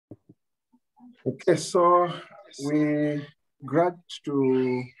Okay, so we're glad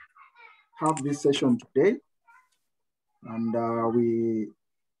to have this session today, and we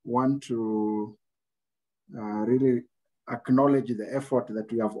want to really acknowledge the effort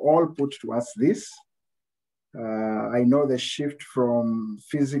that we have all put towards this. I know the shift from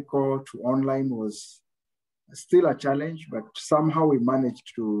physical to online was still a challenge, but somehow we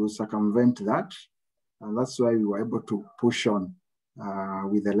managed to circumvent that, and that's why we were able to push on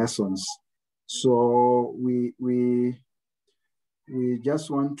with the lessons. So we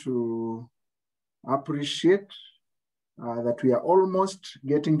just want to appreciate that we are almost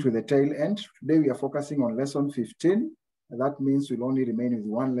getting to the tail end. Today we are focusing on lesson 15. That means we'll only remain with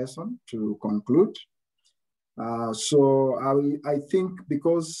one lesson to conclude. So I think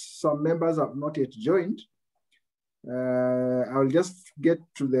because some members have not yet joined, I'll just get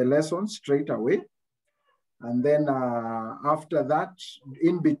to the lesson straight away. And then after that,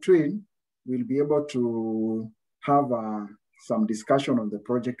 in between, we'll be able to have some discussion on the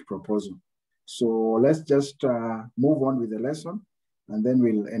project proposal. So let's just move on with the lesson, and then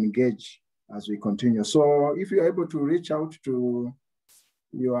we'll engage as we continue. So if you're able to reach out to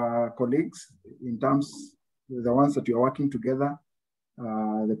your colleagues in terms of the ones that you're working together,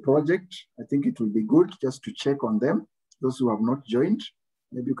 the project, I think it will be good just to check on them. Those who have not joined,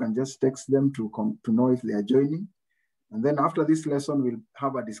 maybe you can just text them to know if they are joining. And then after this lesson, we'll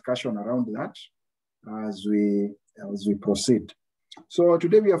have a discussion around that as we proceed. So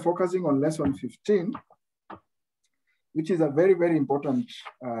today we are focusing on lesson 15, which is a very, very important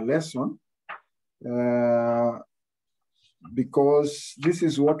lesson because this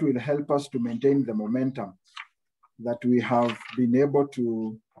is what will help us to maintain the momentum that we have been able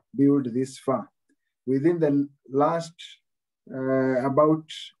to build this far. Within the last about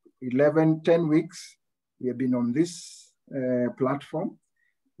 10 weeks, we have been on this platform,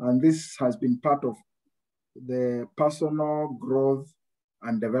 and this has been part of the personal growth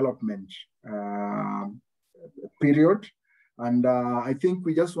and development period. And I think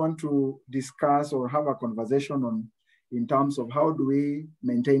we just want to discuss or have a conversation in terms of how do we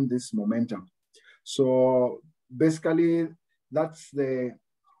maintain this momentum. So basically, that's the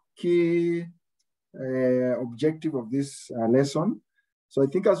key objective of this lesson. So I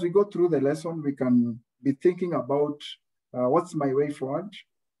think as we go through the lesson, we can be thinking about what's my way forward?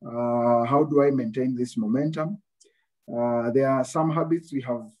 How do I maintain this momentum? There are some habits we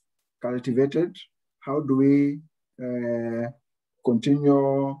have cultivated. How do we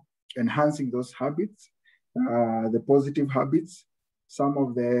continue enhancing those habits, the positive habits? Some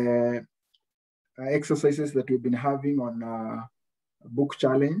of the exercises that we've been having on book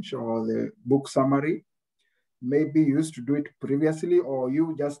challenge or the book summary. Maybe you used to do it previously, or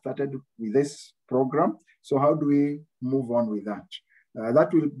you just started with this program. So how do we move on with that?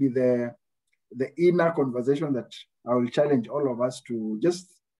 That will be the inner conversation that I will challenge all of us to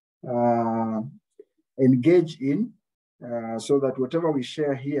just engage in, so that whatever we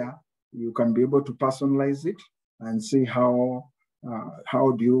share here, you can be able to personalize it and see how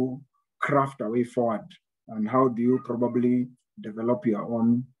do you craft a way forward, and how do you probably develop your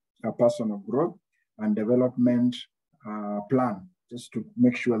own personal growth and development plan, just to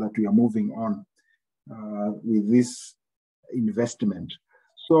make sure that we are moving on with this investment.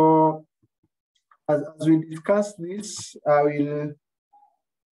 So as we discuss this, I will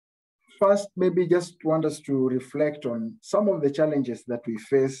first maybe just want us to reflect on some of the challenges that we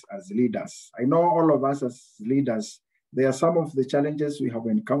face as leaders. I know all of us as leaders, there are some of the challenges we have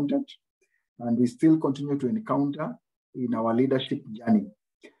encountered and we still continue to encounter in our leadership journey.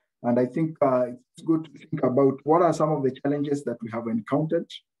 And I think it's good to think about what are some of the challenges that we have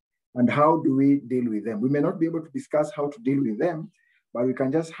encountered and how do we deal with them. We may not be able to discuss how to deal with them, but we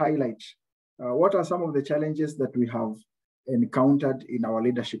can just highlight what are some of the challenges that we have encountered in our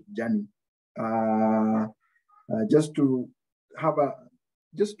leadership journey. Just to have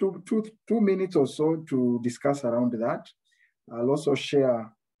two minutes or so to discuss around that. I'll also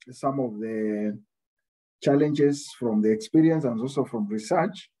share some of the challenges from the experience and also from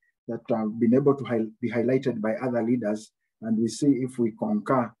research that have been able to be highlighted by other leaders, and we see if we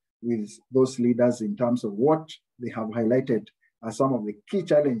concur with those leaders in terms of what they have highlighted as some of the key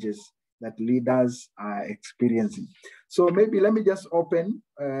challenges that leaders are experiencing. So maybe let me just open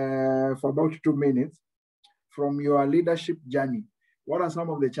for about 2 minutes. From your leadership journey, what are some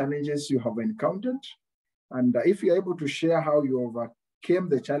of the challenges you have encountered? And if you're able to share how you overcame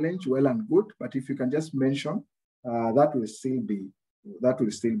the challenge, well and good, but if you can just mention, that will still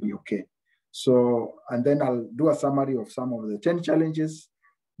be okay. So, and then I'll do a summary of some of the 10 challenges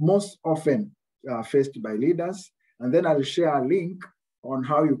most often faced by leaders. And then I'll share a link on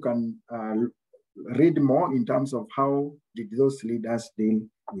how you can read more in terms of how did those leaders deal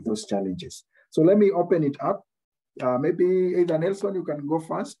with those challenges. So let me open it up. Maybe either Nelson, you can go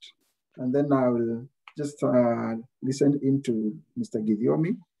first, and then I will just listen into Mr.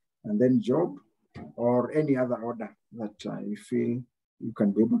 Gidiomi, and then Job, or any other order that you feel you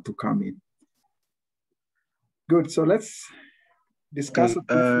can be able to come in. Good, so let's discuss.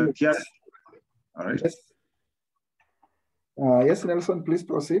 Yeah. All right. Yes. Yes, Nelson, please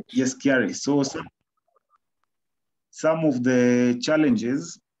proceed. Yes, Kiari. So some of the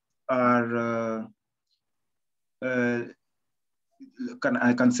challenges are, I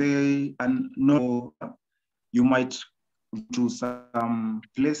can say, and no, you might go to some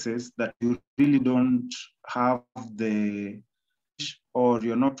places that you really don't have the, or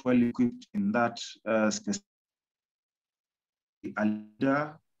you're not well equipped in that specific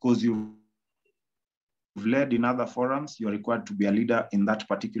leader, because you've led in other forums, you're required to be a leader in that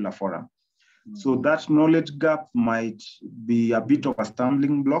particular forum. So that knowledge gap might be a bit of a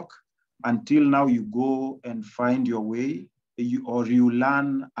stumbling block until now you go and find your way, or you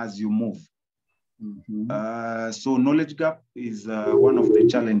learn as you move. So knowledge gap is one of the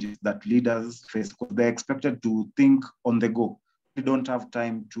challenges that leaders face, because they're expected to think on the go. They don't have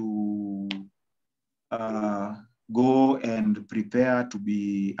time to go and prepare to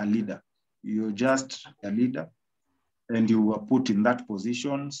be a leader. You're just a leader and you were put in that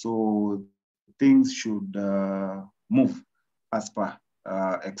position. So things should move as per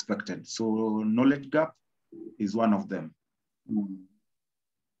expected. So knowledge gap is one of them.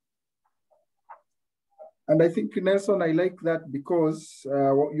 And I think, Nelson, I like that because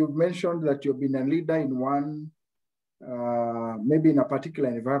you've mentioned that you've been a leader in one, maybe in a particular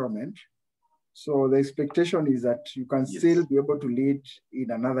environment. So the expectation is that you can still be able to lead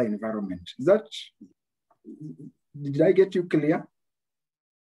in another environment. Is that, did I get you clear?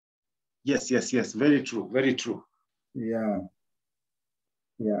 Yes, yes, yes, very true, very true. Yeah.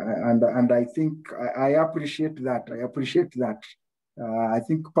 Yeah, and I think I appreciate that. I appreciate that. I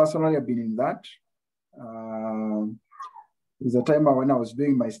think personally I've been in that. There's a time when I was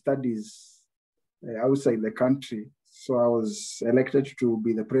doing my studies outside the country. So I was elected to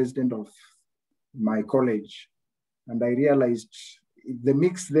be the president of my college. And I realized the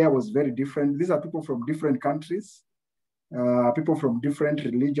mix there was very different. These are people from different countries, people from different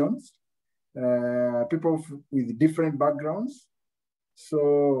religions, people with different backgrounds.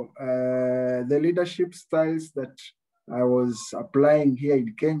 So the leadership styles that I was applying here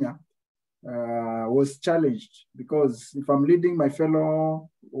in Kenya was challenged, because if I'm leading my fellow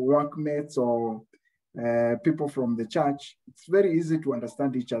workmates or people from the church, it's very easy to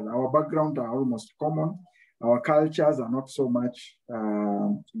understand each other. Our backgrounds are almost common. Our cultures are not so much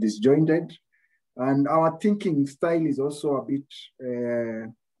disjointed. And our thinking style is also a bit,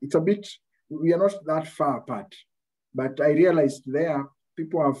 we are not that far apart. But I realized there,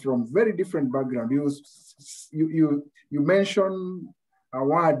 people are from very different backgrounds. You mention a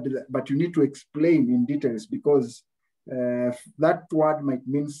word, but you need to explain in details, because that word might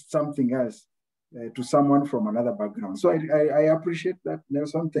mean something else to someone from another background. So I appreciate that,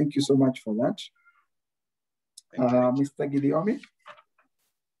 Nelson. Thank you so much for that. Mr. Gidiomi.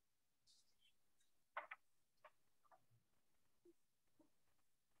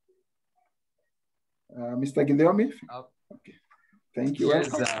 Mr. Gidiomi. Okay. Thank you. Yes,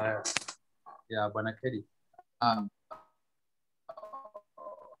 yeah, Bonakedi. I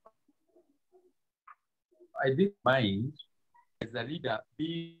think mind as a leader,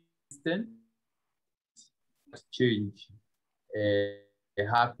 being instant change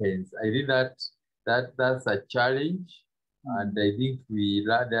happens. I think that's a challenge, and I think we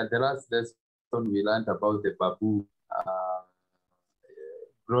learned the last lesson we learned about the baboon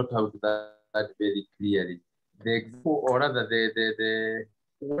brought out that very clearly. The example, or rather, the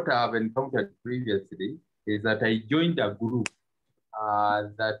what I have encountered previously is that I joined a group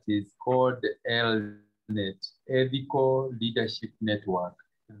that is called ELNET, Ethical Leadership Network,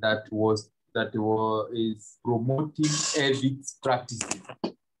 that is promoting ethics practices,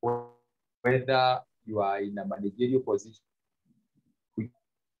 whether you are in a managerial position,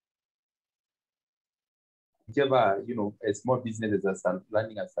 whichever, a small business as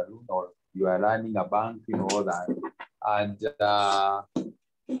running a salon, or you are running a bank, all that. And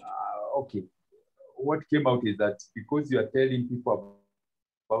okay, what came out is that because you are telling people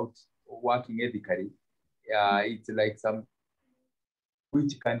about working ethically, it's like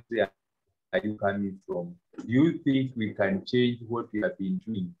which country are you coming from? Do you think we can change what we have been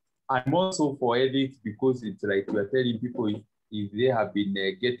doing? And also for ethics, because it's like we are telling people if they have been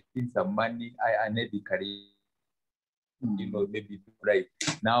getting some money unethically, maybe right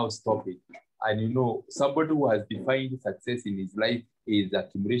now, stop it. and you know, somebody who has defined success in his life is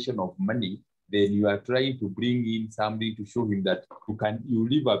accumulation of money, then you are trying to bring in somebody to show him that you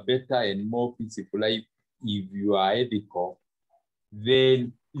live a better and more peaceful life if you are ethical,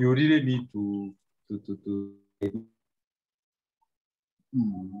 then you really need to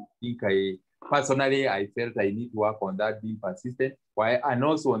think personally, I felt I need to work on that, being persistent. And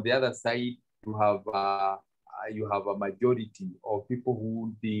also on the other side, you have a majority of people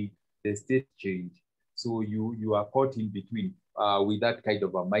who think the state change. So you are caught in between with that kind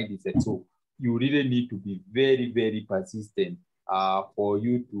of a mindset. So you really need to be very, very persistent for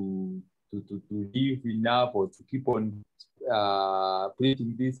you to live enough or to keep on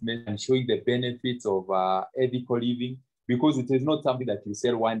preaching this message and showing the benefits of ethical living, because it is not something that you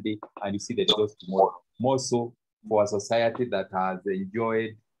sell one day and you see the results tomorrow. More so for a society that has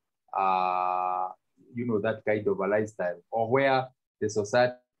enjoyed, that kind of a lifestyle, or where the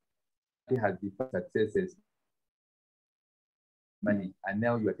society has defined success as money, and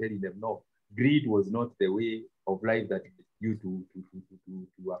now you are telling them, no, greed was not the way of life that you to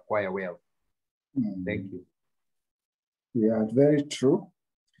acquire wealth. Thank you. Yeah, very true.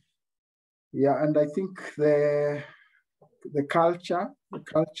 Yeah, and I think the culture,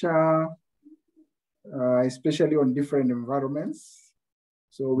 especially on different environments.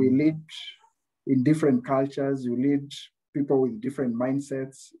 So we lead in different cultures, you lead people with different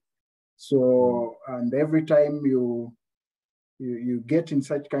mindsets. So, and every time you get in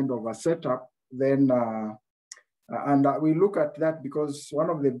such kind of a setup, then, and we look at that because one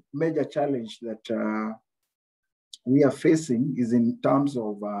of the major challenge that we are facing is in terms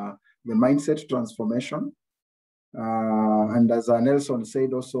of the mindset transformation. And as Nelson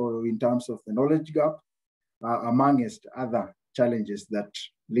said, also in terms of the knowledge gap, amongst other challenges that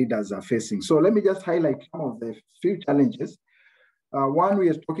leaders are facing. So let me just highlight some of the few challenges. One, we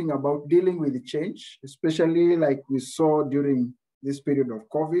are talking about dealing with the change, especially like we saw during this period of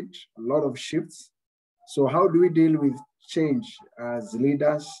COVID, a lot of shifts. So how do we deal with change as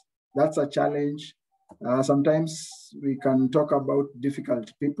leaders? That's a challenge. Sometimes we can talk about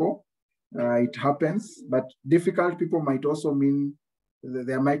difficult people. It happens, but difficult people might also mean that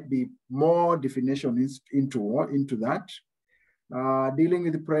there might be more definition into that. Dealing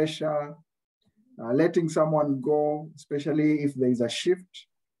with pressure, letting someone go, especially if there is a shift,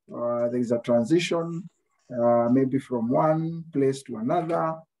 there is a transition, maybe from one place to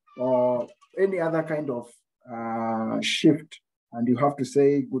another, or any other kind of shift, and you have to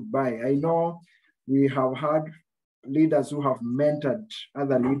say goodbye. I know we have had leaders who have mentored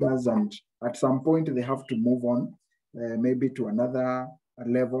other leaders, and at some point they have to move on, maybe to another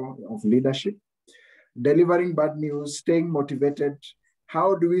level of leadership. Delivering bad news, staying motivated.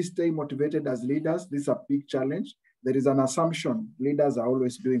 How do we stay motivated as leaders? This is a big challenge. There is an assumption leaders are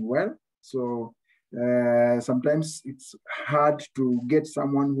always doing well. So sometimes it's hard to get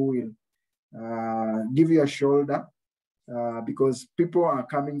someone who will give you a shoulder because people are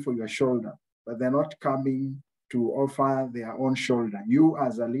coming for your shoulder, but they're not coming to offer their own shoulder. You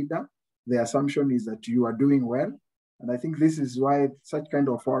as a leader, the assumption is that you are doing well. And I think this is why such kind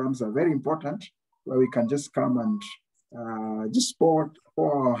of forums are very important, where we can just come and just pour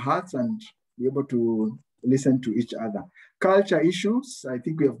our hearts and be able to listen to each other. Culture issues, I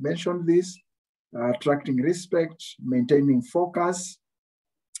think we have mentioned this, attracting respect, maintaining focus.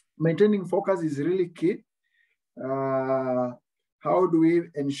 Maintaining focus is really key. How do we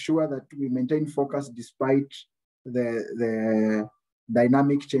ensure that we maintain focus despite the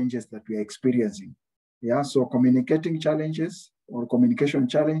dynamic changes that we are experiencing? Yeah, so communication challenges.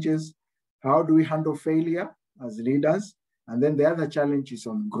 How do we handle failure as leaders? And then the other challenge is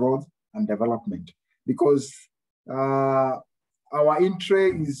on growth and development, because our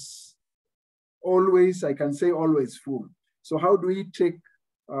in-tray is always, I can say always full. So how do we take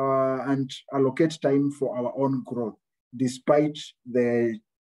and allocate time for our own growth, despite the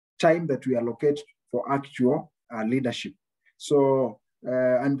time that we allocate for actual leadership? So,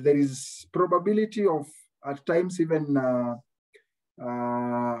 and there is probability of at times even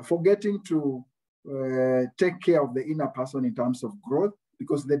forgetting to take care of the inner person in terms of growth,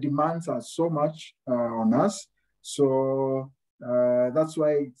 because the demands are so much on us. So that's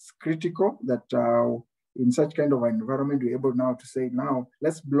why it's critical that in such kind of an environment, we're able now to say, now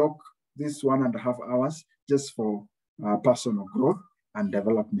let's block this 1.5 hours just for personal growth and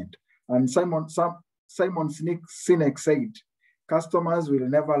development. And Simon Sinek said, customers will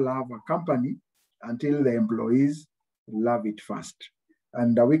never love a company until the employees love it first.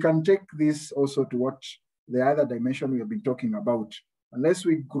 And we can take this also to what the other dimension we have been talking about. Unless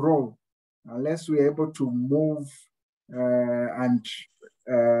we grow, unless we're able to move and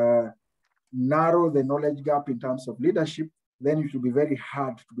narrow the knowledge gap in terms of leadership, then it will be very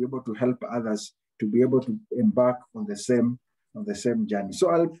hard to be able to help others to be able to embark on the same journey. So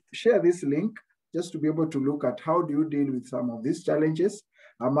I'll share this link just to be able to look at how do you deal with some of these challenges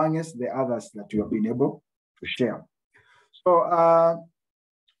amongst the others that you have been able to share. So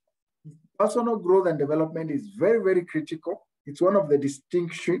personal growth and development is very, very critical. It's one of the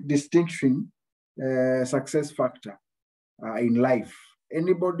distinction success factor in life.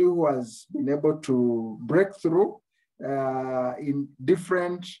 Anybody who has been able to break through in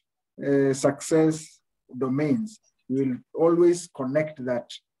different success domains will always connect that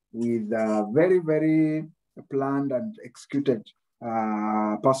with very, very planned and executed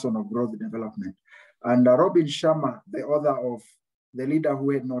personal growth development. And Robin Sharma, the author of The Leader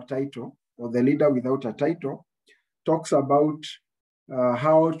Who Had No Title, or The Leader Without a Title, talks about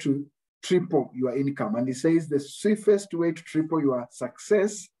how to triple your income. And he says the safest way to triple your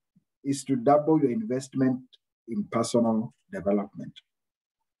success is to double your investment in personal development.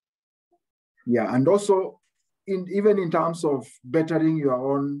 Yeah, and also even in terms of bettering your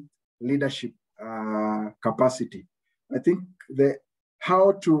own leadership capacity. I think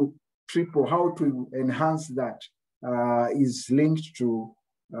how to triple, how to enhance that is linked to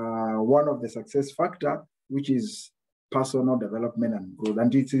one of the success factor, which is personal development and growth.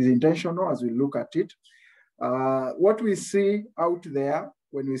 And it is intentional as we look at it. What we see out there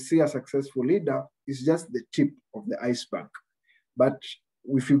when we see a successful leader is just the tip of the iceberg. But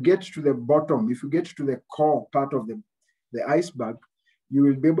if you get to the bottom, if you get to the core part of the iceberg, you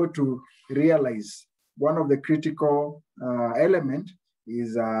will be able to realize one of the critical elements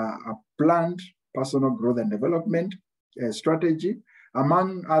is a planned personal growth and development strategy,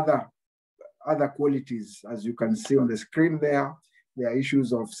 among other qualities. As you can see on the screen there are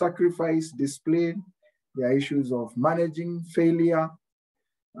issues of sacrifice, discipline, there are issues of managing failure,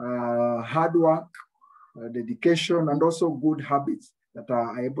 hard work, dedication, and also good habits that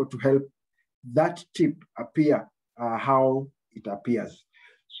are able to help that tip appear how it appears.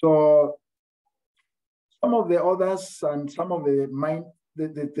 So some of the others and some of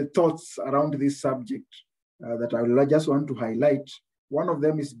the thoughts around this subject that I just want to highlight. One of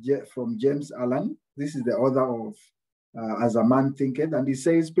them is from James Allen. This is the author of As a Man Thinketh, and he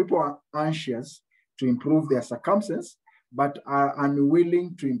says people are anxious to improve their circumstances, but are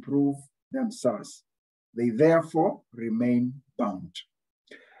unwilling to improve themselves. They therefore remain bound.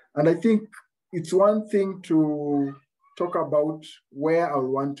 And I think it's one thing to talk about where I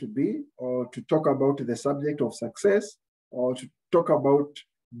want to be, or to talk about the subject of success, or to talk about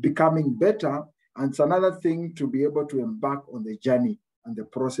becoming better. And it's another thing to be able to embark on the journey and the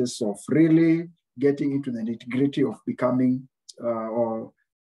process of really getting into the nitty-gritty of becoming or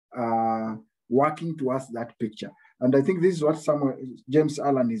working towards that picture. And I think this is what James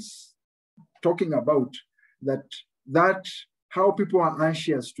Allen is talking about, that how people are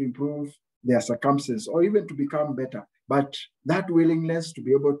anxious to improve their circumstances or even to become better, but that willingness to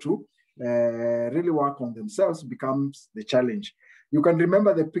be able to really work on themselves becomes the challenge. You can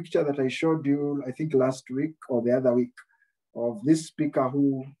remember the picture that I showed you, I think last week or the other week, of this speaker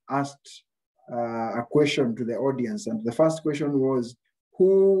who asked a question to the audience. And the first question was,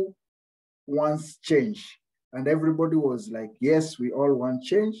 who wants change? And everybody was like, yes, we all want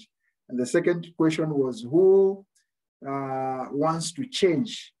change. And the second question was, who wants to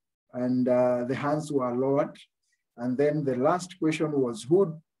change? And the hands were lowered. And then the last question was,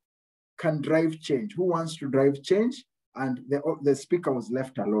 who can drive change? Who wants to drive change? And the speaker was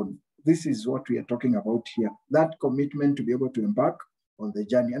left alone. This is what we are talking about here, that commitment to be able to embark on the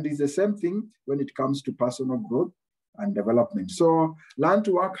journey. And it's the same thing when it comes to personal growth and development. So learn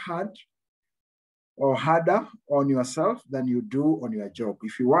to work hard or harder on yourself than you do on your job.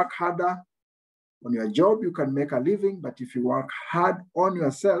 If you work harder on your job, you can make a living, but if you work hard on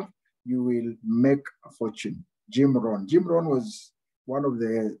yourself, you will make a fortune. Jim Rohn was one of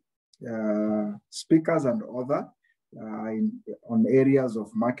the speakers and author on areas of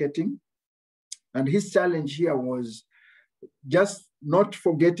marketing. And his challenge here was just not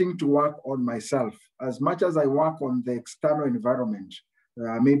forgetting to work on myself. As much as I work on the external environment,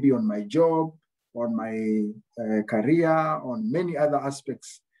 maybe on my job, on my career, on many other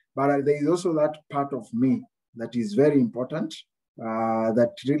aspects, but there is also that part of me that is very important,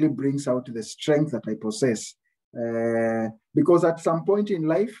 that really brings out the strength that I possess. Because at some point in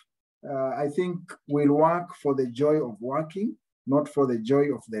life, I think we'll work for the joy of working, not for the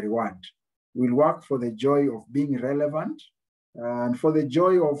joy of the reward. We'll work for the joy of being relevant and for the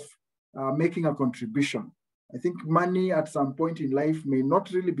joy of making a contribution. I think money at some point in life may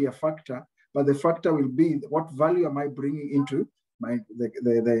not really be a factor, but the factor will be what value am I bringing into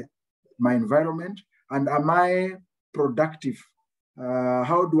the my environment, and am I productive?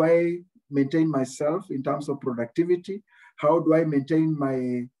 How do I maintain myself in terms of productivity? How do I maintain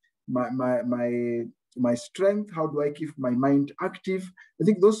my strength? How do I keep my mind active? I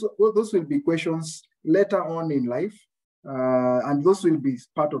think those will be questions later on in life, and those will be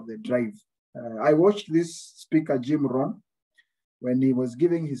part of the drive. I watched this speaker, Jim Rohn, when he was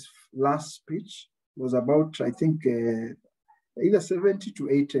giving his last speech. It was about, I think, either 70 to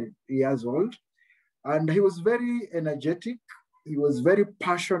 80 years old. And he was very energetic. He was very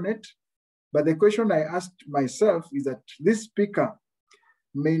passionate. But the question I asked myself is that this speaker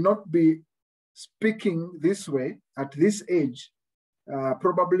may not be speaking this way at this age,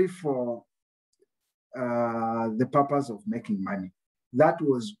 probably for the purpose of making money. That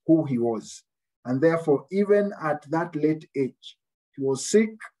was who he was. And therefore, even at that late age, he was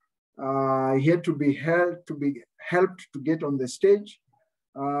sick. He had to be helped to get on the stage.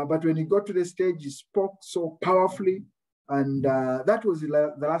 But when he got to the stage, he spoke so powerfully. And that was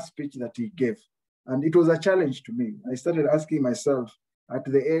the last speech that he gave. And it was a challenge to me. I started asking myself, at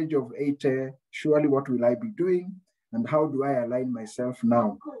the age of 80, surely what will I be doing? And how do I align myself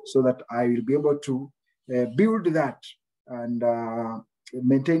now so that I will be able to build that and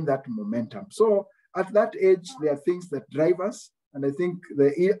maintain that momentum? So at that age, there are things that drive us. And I think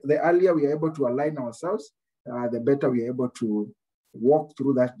the earlier we are able to align ourselves, the better we are able to walk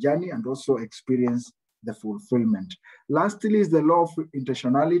through that journey and also experience the fulfillment. Lastly is the law of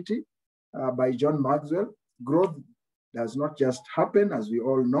intentionality by John Maxwell. Growth does not just happen, as we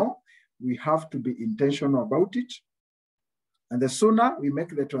all know. We have to be intentional about it. And the sooner we make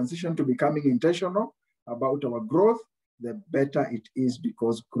the transition to becoming intentional about our growth, the better it is,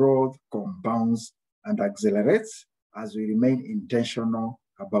 because growth compounds and accelerates as we remain intentional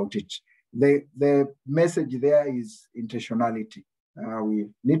about it. The message there is intentionality. We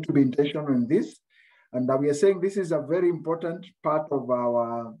need to be intentional in this. And we are saying this is a very important part of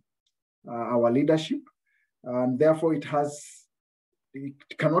our leadership. And therefore, it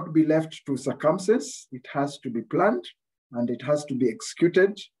cannot be left to circumstances. It has to be planned and it has to be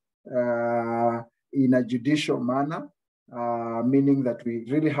executed in a judicial manner, meaning that we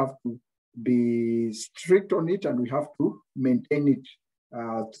really have to be strict on it and we have to maintain it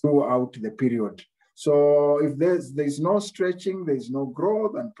throughout the period. So if there's no stretching, there's no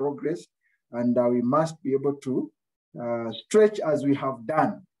growth and progress, and we must be able to stretch as we have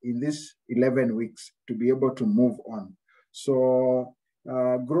done in these 11 weeks to be able to move on. So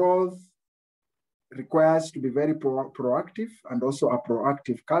growth requires to be very proactive and also a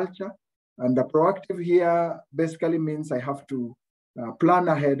proactive culture. And the proactive here basically means I have to plan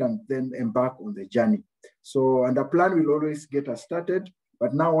ahead and then embark on the journey. So, and the plan will always get us started,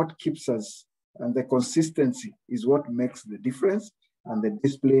 but now what keeps us and the consistency is what makes the difference, and the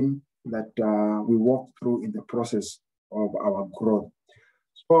discipline that we walk through in the process of our growth.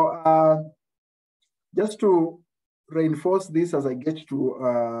 So just to reinforce this as I get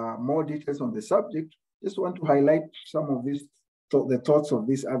to more details on the subject, just want to highlight some of these the thoughts of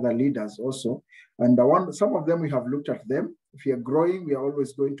these other leaders also. And some of them we have looked at them. If we are growing, we are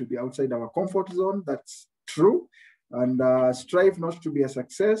always going to be outside our comfort zone. That's true. And strive not to be a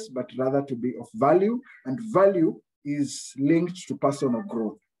success, but rather to be of value. And value is linked to personal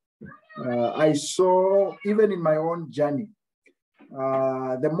growth. I saw, even in my own journey,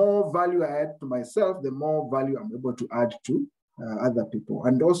 the more value I add to myself, the more value I'm able to add to other people.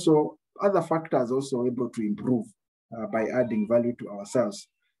 And also other factors also able to improve by adding value to ourselves.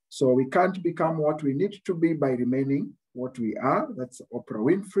 So we can't become what we need to be by remaining what we are. That's Oprah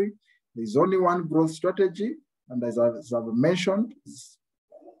Winfrey. There's only one growth strategy. And as I've mentioned, is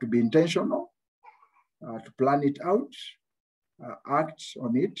to be intentional, to plan it out, act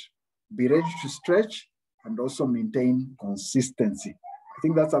on it, be ready to stretch, and also maintain consistency. I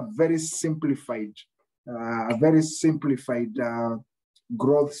think that's a very simplified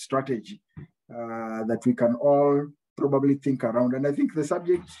growth strategy that we can all probably think around. And I think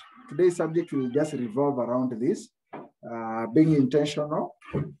today's subject will just revolve around this, being intentional,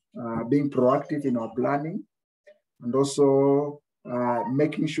 being proactive in our planning, and also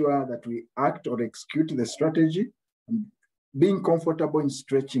making sure that we act or execute the strategy, and being comfortable in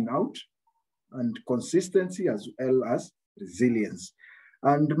stretching out, and consistency as well as resilience.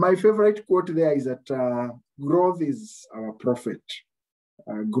 And my favorite quote there is that growth is our prophet.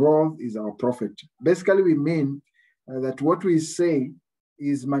 Growth is our prophet. Basically, we mean that what we say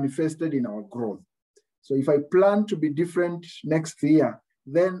is manifested in our growth. So if I plan to be different next year,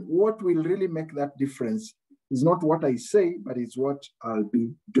 then what will really make that difference is not what I say, but it's what I'll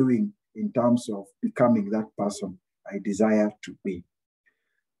be doing in terms of becoming that person I desire to be.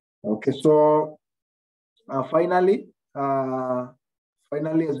 Okay, so finally, as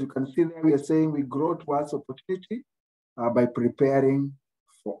you can see there, we are saying we grow towards opportunity by preparing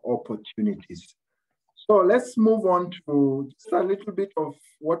for opportunities. So let's move on to just a little bit of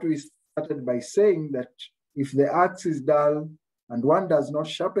what we started by saying, that if the axe is dull and one does not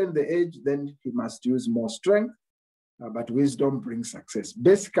sharpen the edge, then he must use more strength, but wisdom brings success.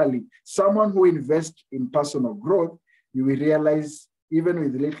 Basically, someone who invests in personal growth, you will realize even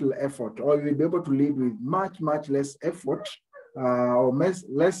with little effort, or you will be able to live with much, much less effort or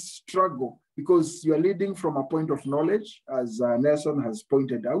less struggle, because you're leading from a point of knowledge, as Nelson has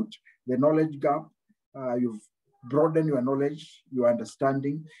pointed out, the knowledge gap. You've broadened your knowledge, your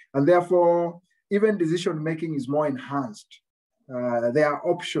understanding, and therefore even decision-making is more enhanced. There are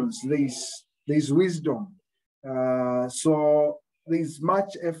options, there's wisdom. So there's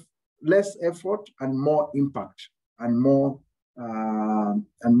much less effort and more impact and more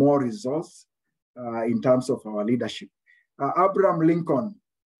results in terms of our leadership. Abraham Lincoln,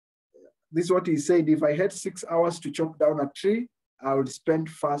 this is what he said: if I had 6 hours to chop down a tree, I would spend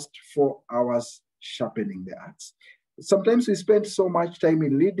first 4 hours sharpening the axe. Sometimes we spend so much time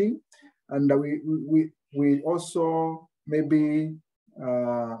in leading, and we also maybe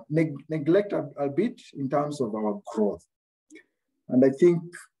neglect a bit in terms of our growth. And I think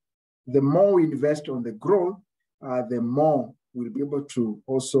the more we invest on the growth, the more we'll be able to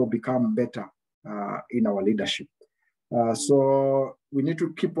also become better in our leadership. So we need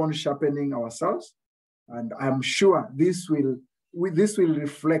to keep on sharpening ourselves, and I'm sure this will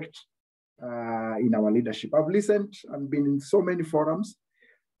reflect in our leadership. I've listened and been in so many forums,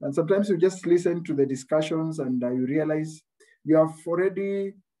 and sometimes you just listen to the discussions and you realize you have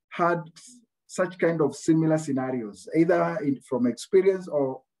already had such kind of similar scenarios, either from experience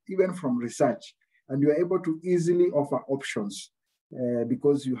or even from research, and you're able to easily offer options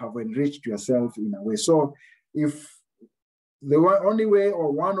because you have enriched yourself in a way. So if the only way,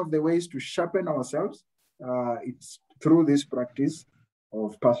 or one of the ways to sharpen ourselves, it's through this practice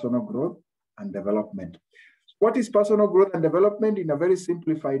of personal growth and development. What is personal growth and development? In a very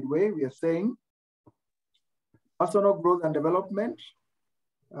simplified way, we are saying personal growth and development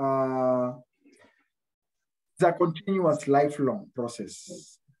is a continuous, lifelong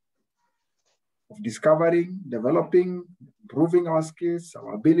process of discovering, developing, improving our skills,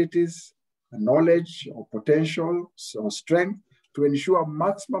 our abilities, knowledge, or potential, or strength, to ensure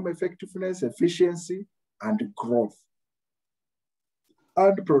maximum effectiveness, efficiency, and growth.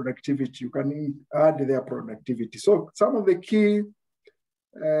 And productivity, you can add their productivity. So some of the key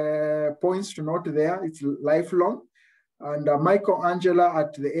points to note there, it's lifelong. And Michelangelo,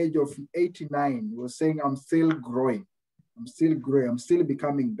 at the age of 89, was saying, I'm still growing. I'm still growing. I'm still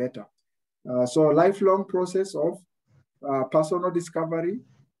becoming better. So lifelong process of personal discovery,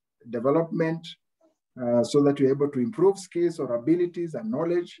 development, so that you're able to improve skills or abilities and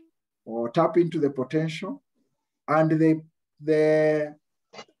knowledge, or tap into the potential. And the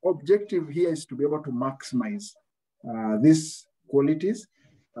objective here is to be able to maximize these qualities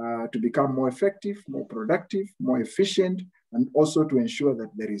to become more effective, more productive, more efficient, and also to ensure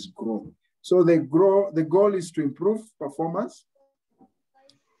that there is growth. So the goal is to improve performance,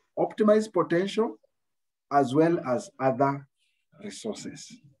 optimize potential, as well as other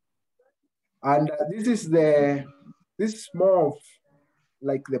resources. And this is more of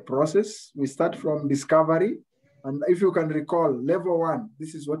like the process. We start from discovery. And if you can recall, level 1,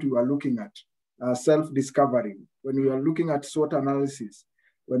 this is what we were looking at, self-discovery. When we are looking at SWOT analysis,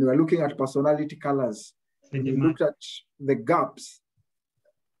 when we are looking at personality colors, when we looked at the gaps,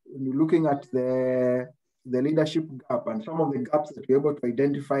 when we're looking at the leadership gap and some of the gaps that we're able to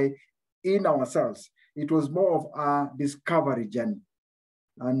identify in ourselves, it was more of a discovery journey.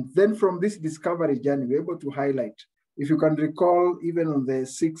 And then from this discovery journey, we're able to highlight, if you can recall, even on the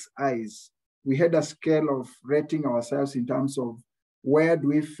 6 I's, we had a scale of rating ourselves in terms of where do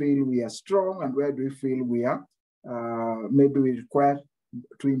we feel we are strong and where do we feel we are, maybe we require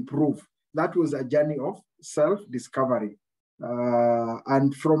to improve. That was a journey of self-discovery.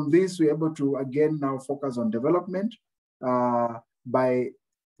 And from this, we're able to, again, now focus on development by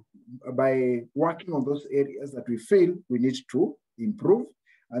working on those areas that we feel we need to improve.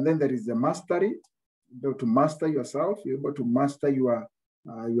 And then there is the mastery, able to master yourself, you're able to master your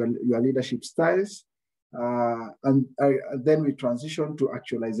leadership styles. And then we transition to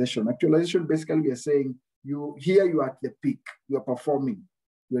actualization. Actualization, basically, we are saying, you are at the peak, you are performing,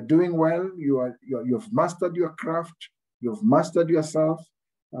 you're doing well, you've mastered your craft, you've mastered yourself,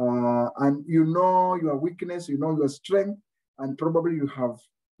 and you know your weakness, you know your strength, and probably you have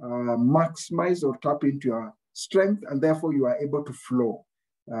maximized or tap into your strength, and therefore you are able to flow.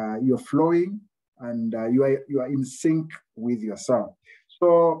 you're flowing, and you are in sync with yourself.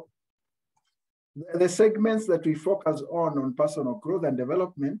 So the segments that we focus on personal growth and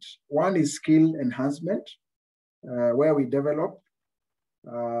development, one is skill enhancement, where we develop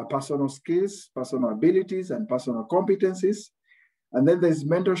personal skills, personal abilities, and personal competencies. And then there's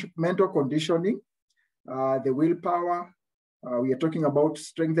mental conditioning, the willpower. We are talking about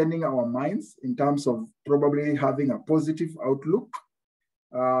strengthening our minds in terms of probably having a positive outlook.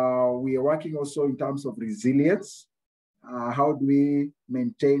 We are working also in terms of resilience. How do we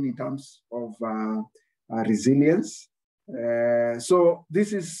maintain in terms of resilience? So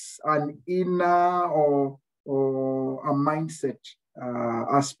this is an inner or a mindset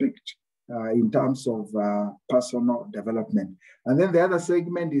aspect in terms of personal development. And then the other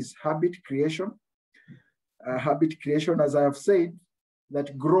segment is habit creation. Habit creation, as I have said,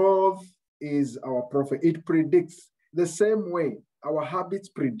 that growth is our profit. It predicts the same way our habits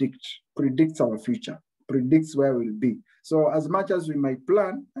predicts our future, predicts where we'll be. So as much as we might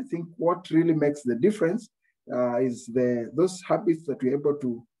plan, I think what really makes the difference is those habits that we're able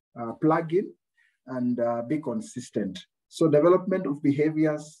to plug in and be consistent. So development of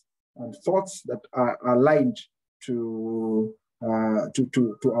behaviors and thoughts that are aligned to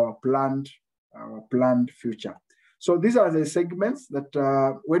our planned future. So these are the segments that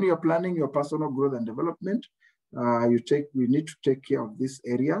when you're planning your personal growth and development, we need to take care of these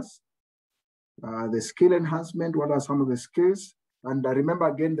areas. The skill enhancement, what are some of the skills? And remember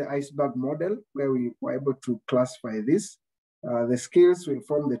again the iceberg model where we were able to classify this. The skills will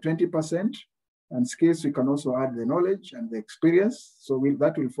form the 20%, and skills we can also add the knowledge and the experience. So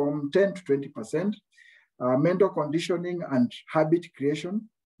that will form 10 to 20%. Mental conditioning and habit creation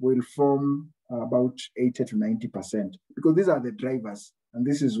will form about 80 to 90%, because these are the drivers, and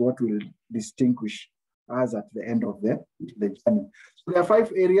this is what will distinguish us at the end of the journey. So there are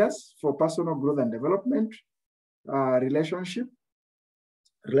 5 areas for personal growth and development. Relationship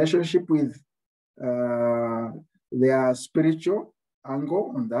with their spiritual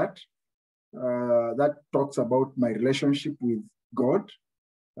angle on that. That talks about my relationship with God,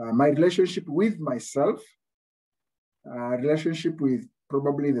 my relationship with myself, relationship with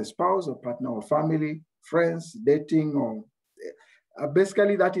probably the spouse or partner or family, friends, dating, or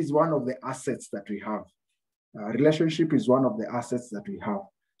basically that is one of the assets that we have. Relationship is one of the assets that we have.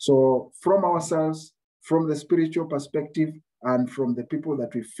 So from ourselves, from the spiritual perspective, and from the people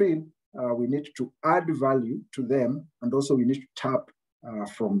that we feel, we need to add value to them, and also we need to tap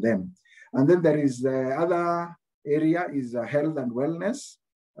from them. And then there is the other area is health and wellness.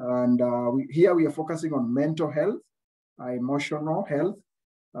 And here we are focusing on mental health, emotional health,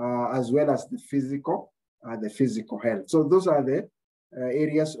 as well as the physical health. So those are the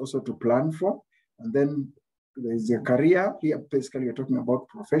areas also to plan for. And then there's a career. Here, basically, we're talking about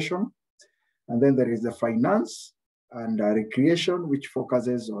profession. And then there is the finance and recreation, which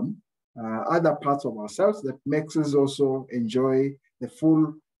focuses on other parts of ourselves that makes us also enjoy the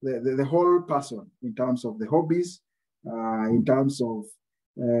whole person in terms of the hobbies, in terms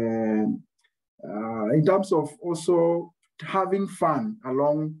of also having fun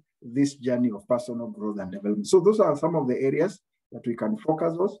along this journey of personal growth and development. So those are some of the areas that we can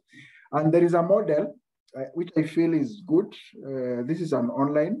focus on. And there is a model which I feel is good. This is from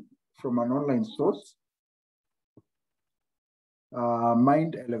an online source,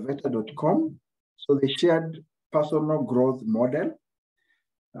 mindelevator.com. So they shared personal growth model.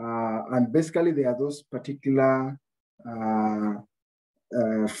 And basically there are those particular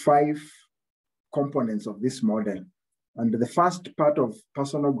 5 components of this model. And the first part of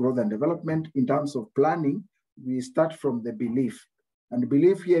personal growth and development in terms of planning, we start from the belief. And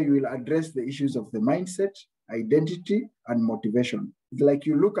belief here, you will address the issues of the mindset, identity, and motivation. It's like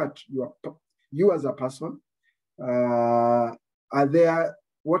you look at you as a person.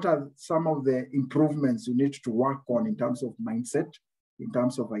 What are some of the improvements you need to work on in terms of mindset, in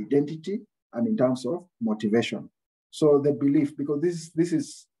terms of identity, and in terms of motivation? So the belief, because this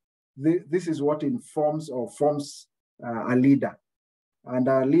is what informs or forms a leader. And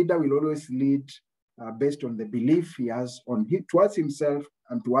a leader will always lead based on the belief he has towards himself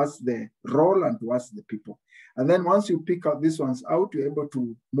and towards the role and towards the people. And then once you pick out these ones out, you're able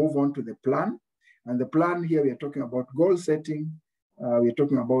to move on to the plan. And the plan here, we are talking about goal setting. We're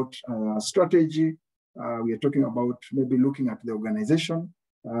talking about strategy. We are talking about maybe looking at the organization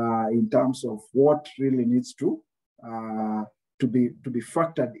in terms of what really needs to be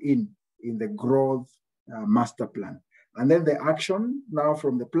factored in the growth master plan. And then the action, now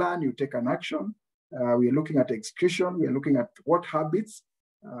from the plan, you take an action. We are looking at execution. We are looking at what habits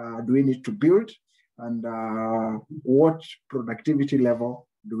do we need to build, and what productivity level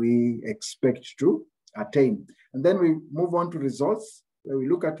do we expect to attain? And then we move on to results, where we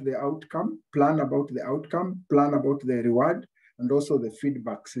look at the outcome, plan about the outcome, plan about the reward, and also the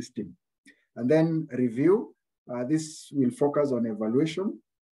feedback system. And then review. This will focus on evaluation,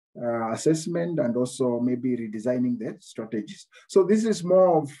 assessment, and also maybe redesigning the strategies. So this is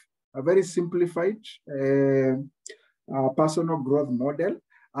more of a very simplified personal growth model.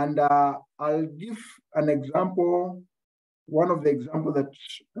 And I'll give an example. One of the examples that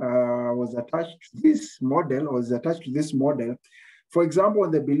was attached to this model, for example,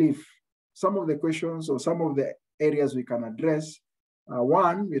 the belief, some of the questions or some of the areas we can address.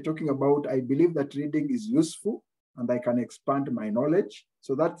 One, we're talking about, I believe that reading is useful and I can expand my knowledge.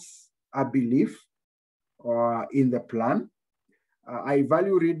 So that's a belief in the plan. I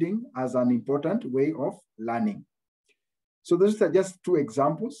value reading as an important way of learning. So those are just two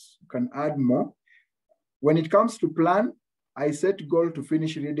examples. You can add more. When it comes to plan, I set goal to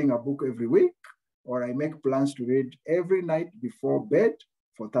finish reading a book every week, or I make plans to read every night before bed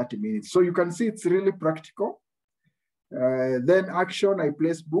for 30 minutes. So you can see it's really practical. Then action, I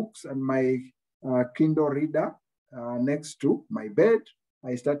place books and my Kindle reader next to my bed.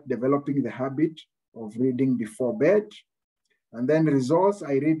 I start developing the habit of reading before bed. And then results,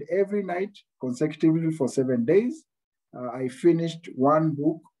 I read every night consecutively for 7 days. I finished one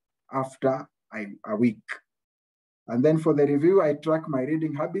book after a week. And then for the review, I track my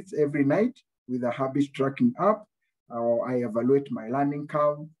reading habits every night with a habit tracking app. I evaluate my learning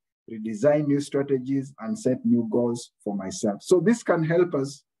curve, redesign new strategies, and set new goals for myself. So this can help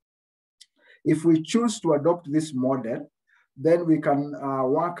us. If we choose to adopt this model, then we can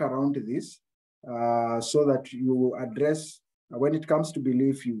work around this so that you address, when it comes to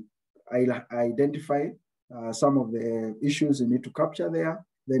belief, you identify some of the issues you need to capture there,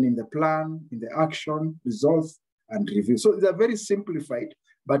 then in the plan, in the action, results, and review. So they're very simplified,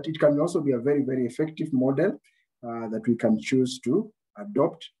 but it can also be a very, very effective model that we can choose to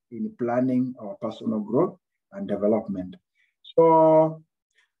adopt in planning our personal growth and development. So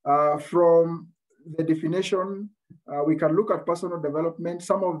from the definition, we can look at personal development,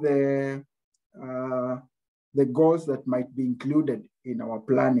 some of the goals that might be included in our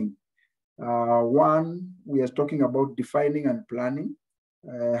planning. One, we are talking about defining and planning,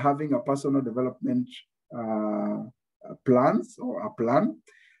 having a personal development plans or a plan.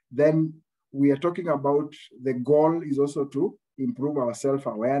 Then we are talking about the goal is also to improve our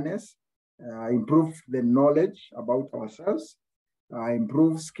self-awareness, improve the knowledge about ourselves,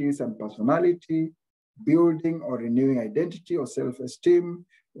 improve skills and personality, building or renewing identity or self-esteem.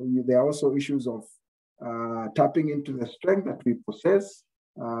 There are also issues of tapping into the strength that we possess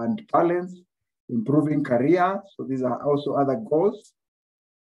and talents, improving career. So these are also other goals.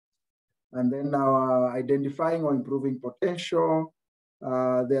 And then identifying or improving potential.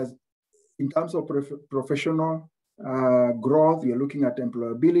 There's, in terms of professional growth, you're looking at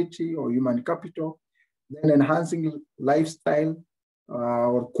employability or human capital. Then enhancing lifestyle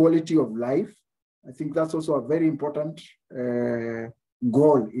or quality of life. I think that's also a very important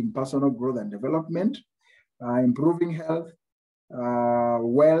goal in personal growth and development. Improving health,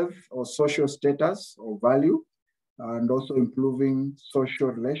 wealth or social status or value, and also improving social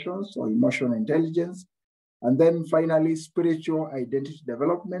relations or emotional intelligence. And then finally, spiritual identity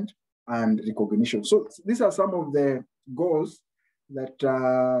development and recognition. So these are some of the goals that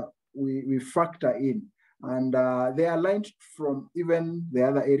we factor in. And they are aligned from even the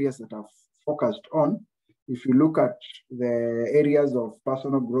other areas that I've focused on. If you look at the areas of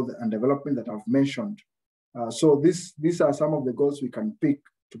personal growth and development that I've mentioned. So these are some of the goals we can pick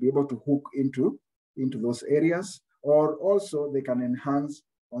to be able to hook into those areas, or also they can enhance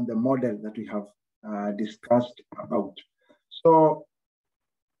on the model that we have discussed about. So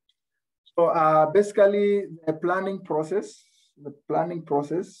basically the planning process,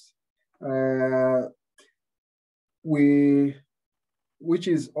 which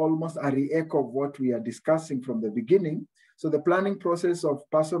is almost a re-echo of what we are discussing from the beginning. So the planning process of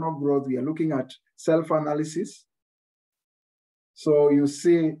personal growth, we are looking at self-analysis. So you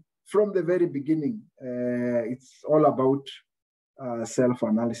see from the very beginning, it's all about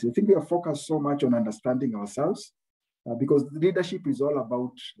self-analysis. I think we are focused so much on understanding ourselves because leadership is all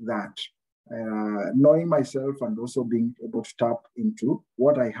about that. Knowing myself and also being able to tap into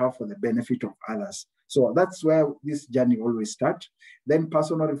what I have for the benefit of others. So that's where this journey always starts. Then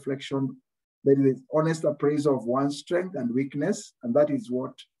personal reflection, there is honest appraisal of one's strength and weakness, and that is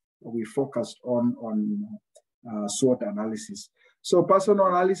what we focused on SWOT analysis. So personal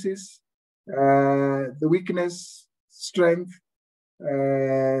analysis, the weakness, strength,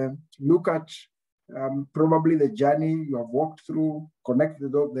 look at probably the journey you have walked through, connect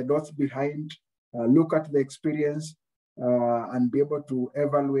the dots behind, look at the experience, and be able to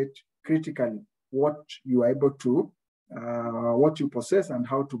evaluate critically what you are able to, what you possess and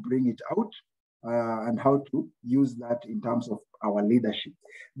how to bring it out, and how to use that in terms of our leadership.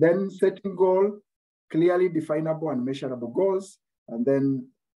 Then setting goal, clearly definable and measurable goals. And then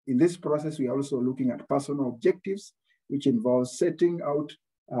in this process, we are also looking at personal objectives, which involves setting out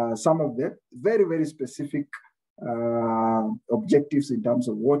some of the very, very specific objectives in terms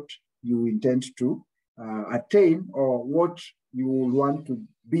of what you intend to attain or what you will want to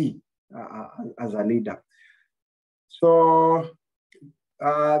be as a leader. So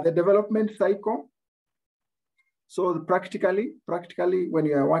the development cycle. So practically, when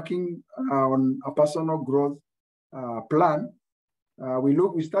you are working on a personal growth plan,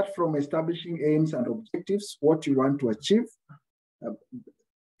 we start from establishing aims and objectives, what you want to achieve.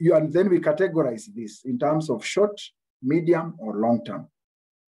 And then we categorize this in terms of short, medium, or long term.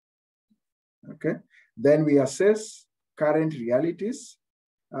 Okay. Then we assess current realities.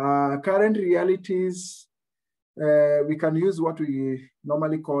 Current realities, we can use what we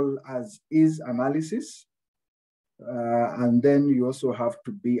normally call as is analysis. And then you also have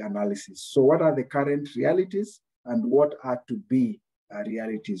to be analysis. So what are the current realities and what are to be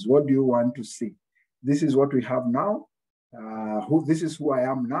realities? What do you want to see? This is what we have now. This is who I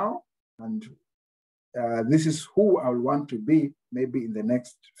am now. And this is who I will want to be maybe in the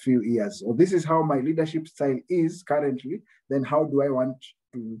next few years. Or this is how my leadership style is currently. Then how do I want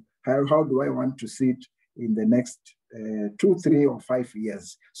to see it in the next 2, 3, or 5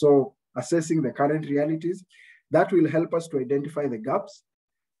 years? So assessing the current realities, that will help us to identify the gaps,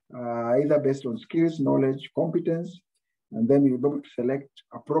 either based on skills, knowledge, competence, and then we'll be able to select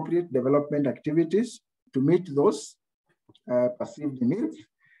appropriate development activities to meet those perceived needs.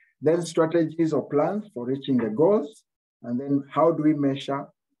 Then strategies or plans for reaching the goals, and then how do we measure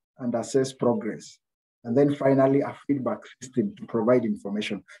and assess progress? And then finally, a feedback system to provide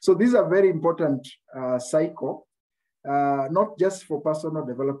information. So these are very important cycle, not just for personal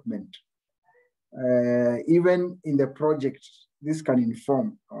development. Even in the project, this can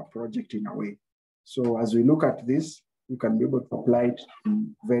inform our project in a way. So as we look at this, you can be able to apply it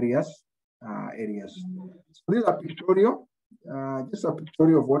in various areas. So these are pictorial, just a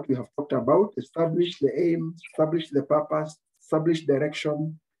pictorial of what we have talked about. Establish the aim, establish the purpose, establish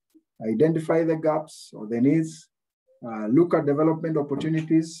direction, identify the gaps or the needs, look at development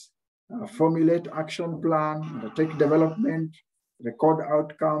opportunities, formulate action plan, undertake development, record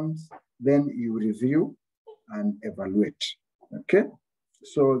outcomes, then you review and evaluate. Okay,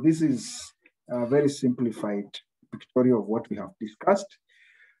 so this is a very simplified pictorial of what we have discussed.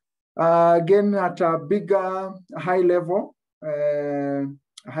 Again, at a bigger, high level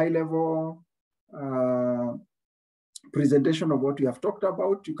presentation of what we have talked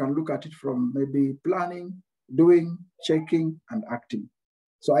about, you can look at it from maybe planning, doing, checking, and acting.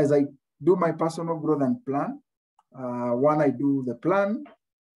 So as I do my personal growth and plan, one, I do the plan.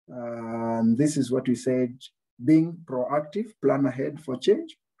 And this is what we said, being proactive, plan ahead for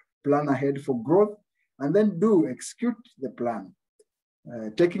change, plan ahead for growth, and then execute the plan.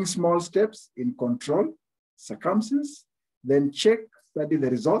 Taking small steps in control circumstances, then check, study the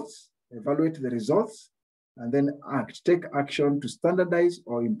results, evaluate the results, and then act, take action to standardize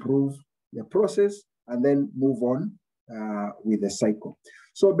or improve the process, and then move on with the cycle.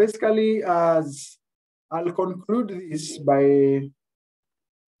 So basically, as I'll conclude this by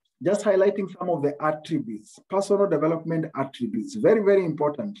just highlighting some of the attributes, personal development attributes, very, very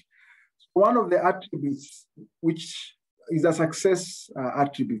important. One of the attributes, which is a success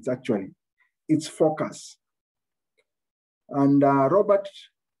attribute actually, it's focus. And Robert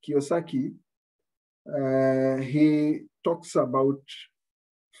Kiyosaki, he talks about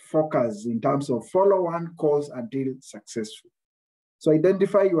focus in terms of follow one course until successful. So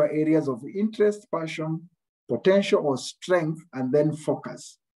identify your areas of interest, passion, potential, or strength, and then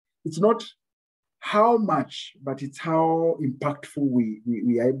focus. It's not how much, but it's how impactful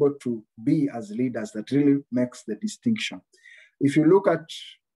we are able to be as leaders that really makes the distinction. If you look at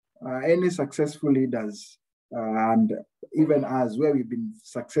any successful leaders, and even us, where we've been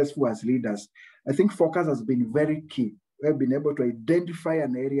successful as leaders, I think focus has been very key. We've been able to identify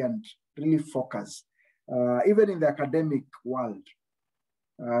an area and really focus. Even in the academic world,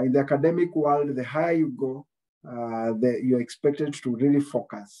 the higher you go, you're expected to really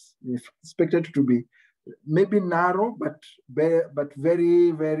focus. You're expected to be maybe narrow, but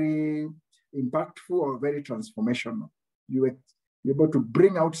very, very impactful or very transformational. You're able to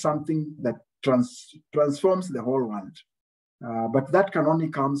bring out something that transforms the whole world. But that can only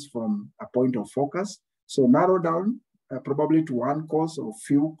comes from a point of focus. So narrow down probably to one course or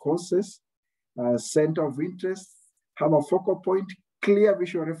few courses, center of interest, have a focal point, clear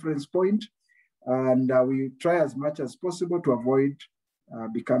visual reference point, and we try as much as possible to avoid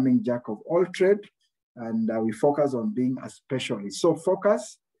becoming jack of all trade, and we focus on being a specialist. So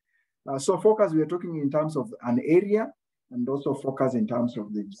focus, we are talking in terms of an area, and also focus in terms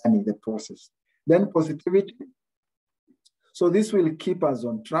of the journey, the process. Then positivity. So this will keep us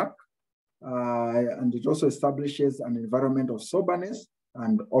on track, and it also establishes an environment of soberness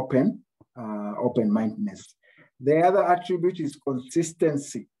and open-mindedness. The other attribute is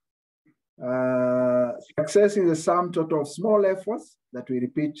consistency. Success is a sum total of small efforts that we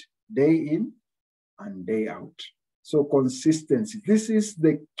repeat day in and day out. So consistency, this is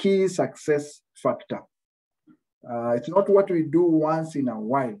the key success factor. It's not what we do once in a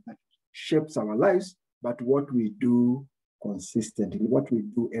while that shapes our lives, but what we do consistently, what we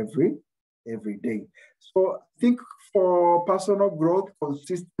do every day. So I think for personal growth,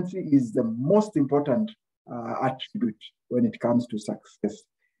 consistency is the most important attribute when it comes to success.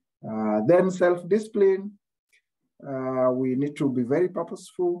 Then self-discipline, we need to be very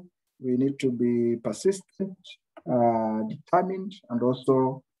purposeful, we need to be persistent, determined, and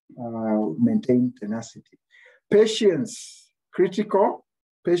also maintain tenacity. Patience, critical.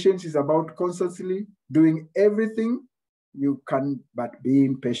 Patience is about constantly doing everything you can, but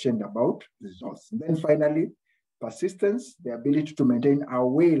being patient about results. And then finally, persistence, the ability to maintain our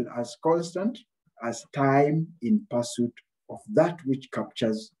will as constant as time in pursuit of that which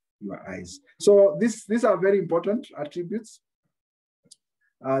captures your eyes. So these are very important attributes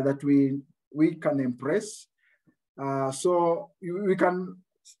that we can impress. So we can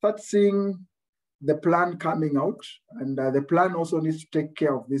start seeing the plan coming out, and the plan also needs to take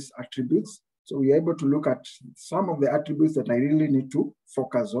care of these attributes. So we are able to look at some of the attributes that I really need to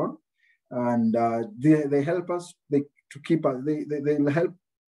focus on, and they help us they'll help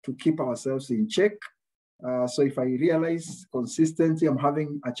to keep ourselves in check. So if I realize consistency, I'm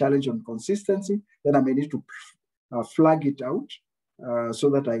having a challenge on consistency, then I may need to flag it out so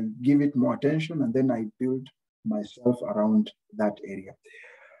that I give it more attention, and then I build myself around that area.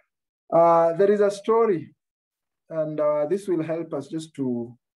 There is a story, and this will help us just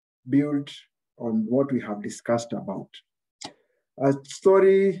to build on what we have discussed about. A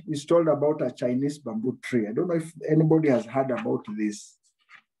story is told about a Chinese bamboo tree. I don't know if anybody has heard about this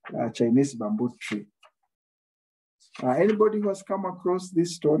Chinese bamboo tree. Anybody who has come across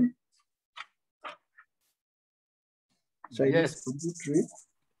this story? Chinese bamboo tree?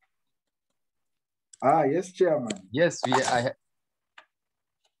 Yes, Chairman. Yes,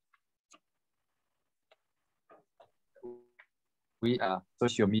 we are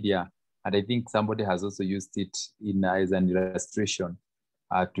social media, and I think somebody has also used it in as an illustration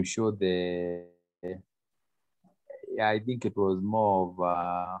to show I think it was more of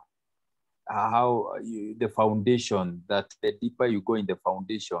how the foundation, that the deeper you go in the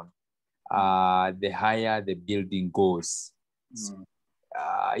foundation, the higher the building goes.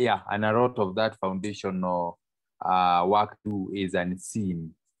 And a lot of that foundational work too is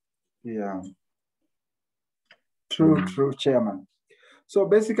unseen. Yeah. True, Chairman. So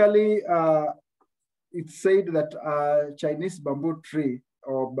basically, it's said that Chinese bamboo tree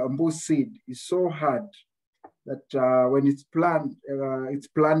or bamboo seed is so hard that when it's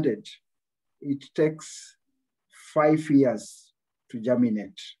planted, it takes 5 years to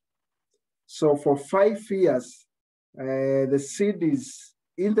germinate. So for 5 years, the seed is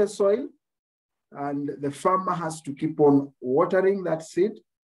in the soil, and the farmer has to keep on watering that seed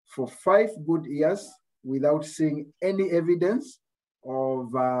for 5 good years without seeing any evidence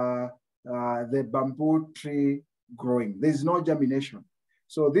of the bamboo tree growing. There's no germination.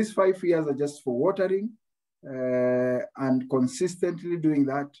 So these 5 years are just for watering and consistently doing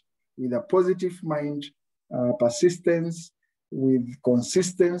that with a positive mind, persistence, with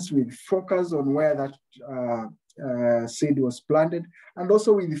consistency, with focus on where that seed was planted, and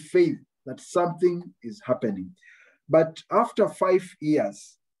also with faith that something is happening. But after 5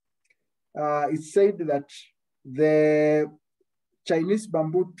 years, it's said that the Chinese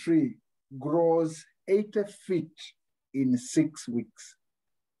bamboo tree grows 80 feet in 6 weeks.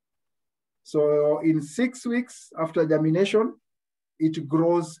 So in 6 weeks after germination, it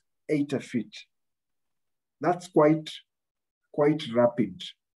grows 80 feet. That's quite rapid.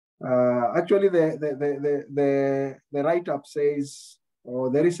 Actually, the write-up says,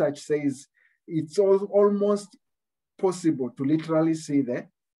 or the research says, it's almost possible to literally see the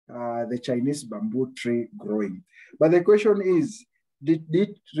Chinese bamboo tree growing. But the question is, did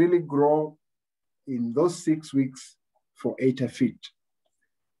it really grow in those 6 weeks for 80 feet.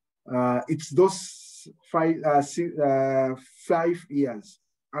 It's those 5 years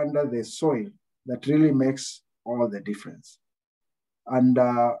under the soil that really makes all the difference. And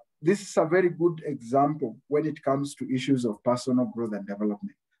this is a very good example when it comes to issues of personal growth and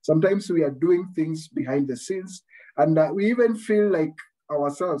development. Sometimes we are doing things behind the scenes, and we even feel like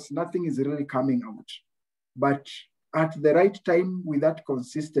ourselves, nothing is really coming out. But at the right time, with that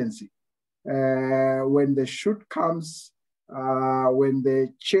consistency, when the shoot comes, when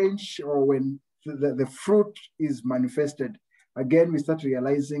the change or when the fruit is manifested, again, we start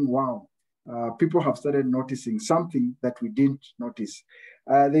realizing, wow, people have started noticing something that we didn't notice.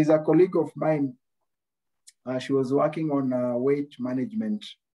 There's a colleague of mine, she was working on a weight management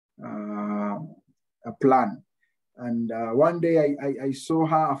a plan. And one day I saw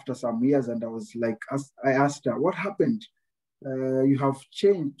her after some years, and I was like, I asked her, what happened? You have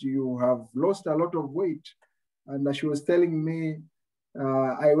changed, you have lost a lot of weight. And she was telling me,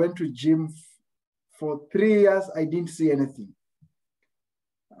 I went to gym for 3 years, I didn't see anything.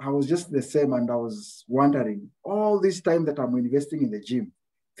 I was just the same, and I was wondering, all this time that I'm investing in the gym,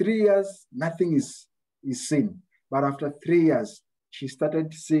 3 years, nothing is seen. But after 3 years, she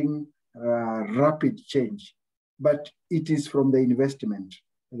started seeing rapid change. But it is from the investment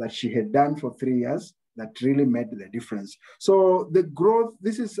that she had done for 3 years that really made the difference. So the growth,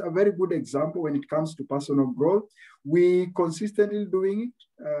 this is a very good example when it comes to personal growth. We consistently doing it.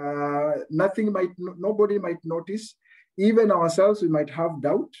 Nobody might notice. Even ourselves, we might have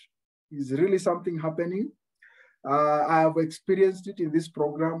doubt. Is really something happening? I have experienced it in this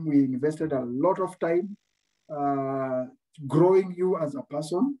program. We invested a lot of time growing you as a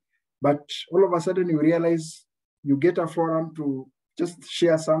person, but all of a sudden you realize you get a forum to just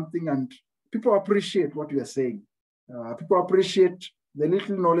share something, and people appreciate what you are saying. People appreciate the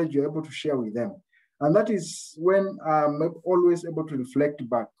little knowledge you're able to share with them. And that is when I'm always able to reflect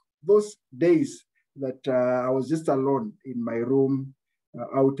back. Those days that I was just alone in my room,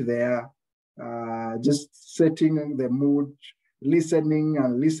 out there, just setting the mood, listening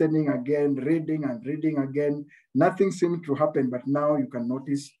and listening again, reading and reading again. Nothing seemed to happen, but now you can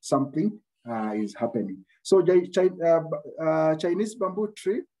notice something is happening. So Chinese bamboo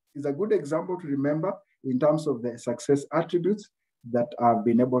tree is a good example to remember in terms of the success attributes that I've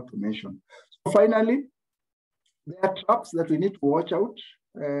been able to mention. So finally, there are traps that we need to watch out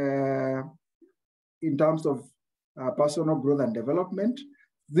in terms of personal growth and development.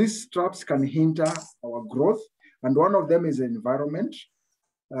 These traps can hinder our growth, and one of them is the environment.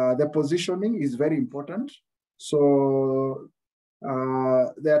 The positioning is very important. So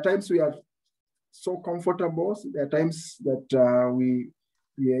there are times we are so comfortable. There are times that we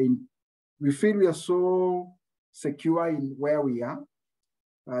feel we are so secure in where we are.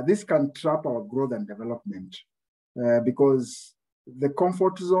 This can trap our growth and development because the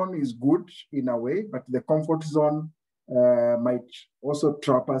comfort zone is good in a way, but the comfort zone might also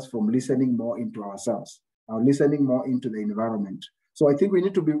trap us from listening more into ourselves, or listening more into the environment. So I think we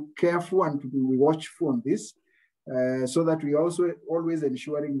need to be careful and to be watchful on this, so that we also always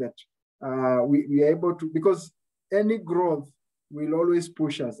ensuring that we are able to, because any growth will always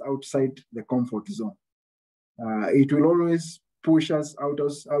push us outside the comfort zone. It will always push us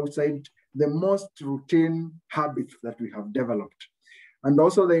outside the most routine habits that we have developed. And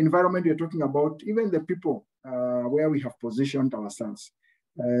also the environment you're talking about, even the people where we have positioned ourselves.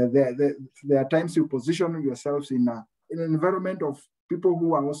 There are times you position yourselves in an environment of people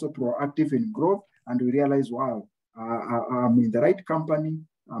who are also proactive in growth, and we realize, wow, I'm in the right company,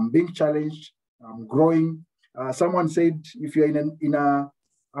 I'm being challenged, I'm growing. Someone said, if you're in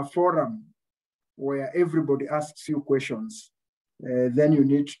a forum where everybody asks you questions, then you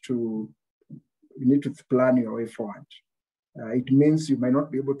need to plan your way forward. It means you might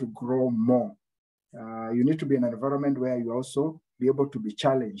not be able to grow more. You need to be in an environment where you also be able to be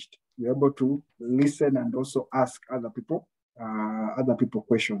challenged. You're able to listen and also ask other people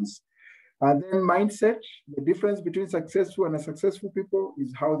questions. And then mindset, the difference between successful and unsuccessful people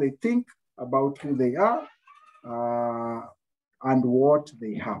is how they think about who they are and what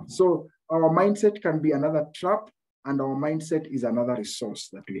they have. So our mindset can be another trap, and our mindset is another resource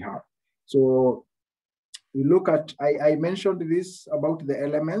that we have. So we look at, I mentioned this about the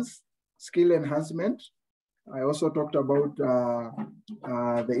elements, skill enhancement. I also talked about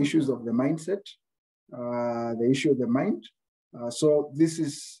the issues of the mindset, the issue of the mind. So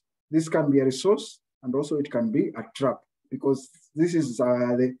this can be a resource, and also it can be a trap, because this is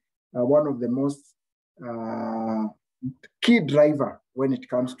one of the most key driver when it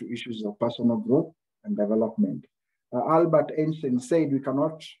comes to issues of personal growth and development. Albert Einstein said we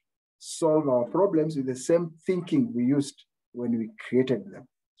cannot solve our problems with the same thinking we used when we created them.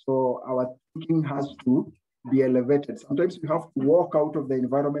 So our thinking has to be elevated. Sometimes we have to walk out of the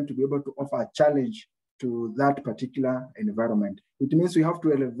environment to be able to offer a challenge to that particular environment. It means we have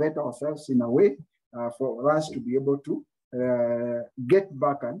to elevate ourselves in a way for us to be able to get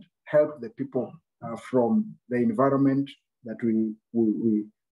back and help the people from the environment that we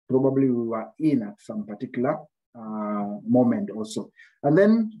probably were in at some particular moment also. And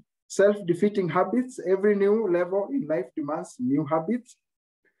then self-defeating habits. Every new level in life demands new habits.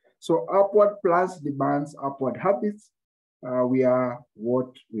 So upward plans demands upward habits. We are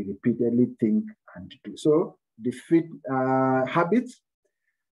what we repeatedly think and do. So defeat habits.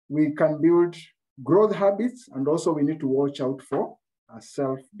 We can build growth habits, and also we need to watch out for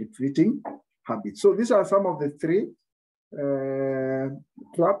self-defeating habits. So these are some of the three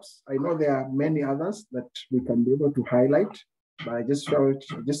traps. I know there are many others that we can be able to highlight, but I just felt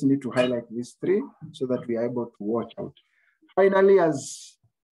I just need to highlight these three so that we are able to watch out. Finally, as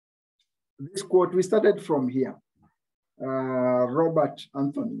this quote, we started from here, Robert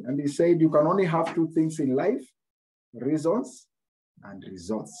Anthony, and he said, you can only have two things in life, reasons and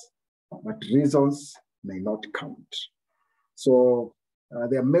results, but reasons may not count. So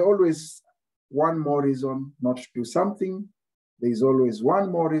there may always one more reason not to do something. There is always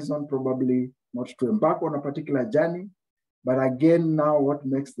one more reason probably not to embark on a particular journey. But again, now what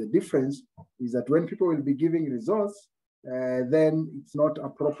makes the difference is that when people will be giving results, then it's not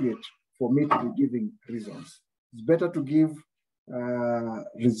appropriate for me to be giving reasons. It's better to give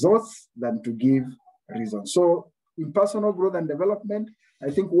results than to give reasons. So in personal growth and development,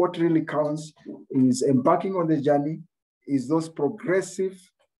 I think what really counts is embarking on the journey, is those progressive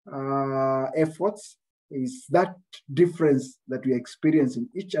efforts, is that difference that we experience in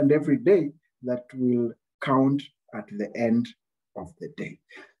each and every day that will count at the end of the day.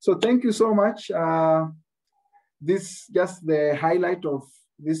 So thank you so much. This just the highlight of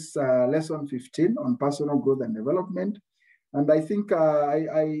this lesson 15 on personal growth and development. And I think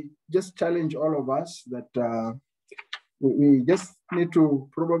I just challenge all of us that we just need to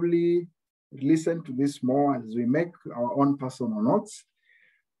probably listen to this more as we make our own personal notes,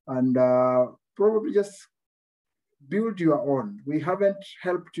 and probably just build your own. We haven't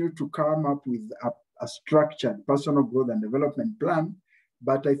helped you to come up with a structured personal growth and development plan,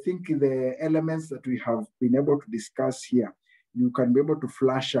 but I think the elements that we have been able to discuss here, you can be able to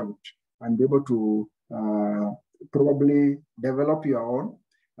flash out and be able to probably develop your own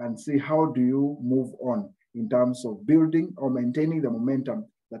and see how do you move on in terms of building or maintaining the momentum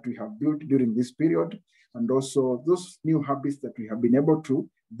that we have built during this period, and also those new habits that we have been able to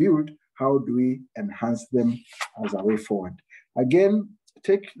build, how do we enhance them as a way forward? Again,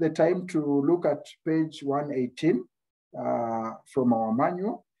 take the time to look at page 118 from our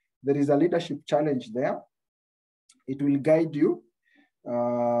manual. There is a leadership challenge there. It will guide you.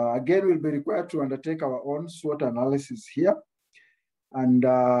 Again, we'll be required to undertake our own SWOT analysis here. And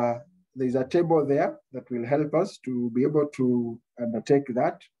there's a table there that will help us to be able to undertake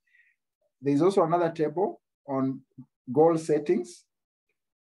that. There's also another table on goal settings.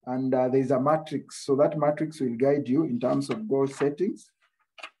 And there's a matrix. So that matrix will guide you in terms of goal settings.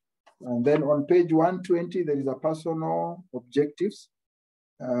 And then on page 120, there is a personal objectives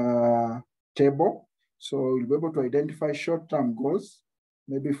table. So you'll be able to identify short-term goals,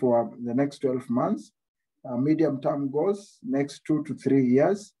 maybe for the next 12 months, medium-term goals, next 2 to 3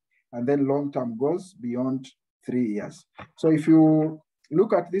 years, and then long-term goals beyond 3 years. So if you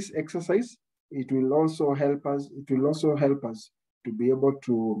look at this exercise, it will also help us. It will also help us to be able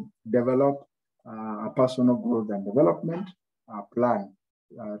to develop a personal growth and development plan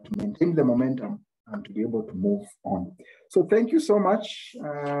to maintain the momentum and to be able to move on. So thank you so much.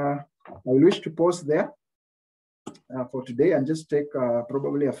 I wish to pause there for today and just take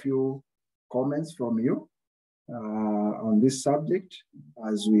probably a few comments from you on this subject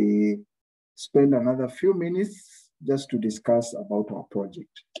as we spend another few minutes just to discuss about our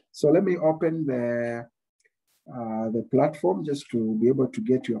project. So let me open the platform just to be able to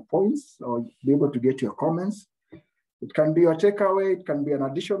get your points or be able to get your comments. It can be your takeaway, it can be an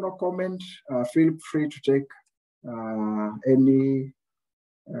additional comment. Feel free to take any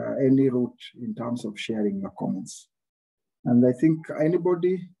route in terms of sharing your comments. And I think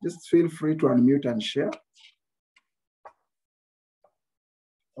anybody, just feel free to unmute and share.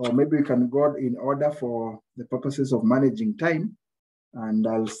 Or maybe we can go in order for the purposes of managing time. And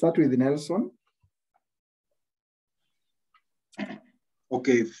I'll start with Nelson.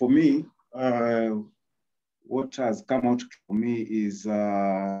 Okay, for me, what has come out for me is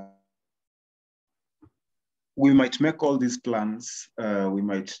we might make all these plans, we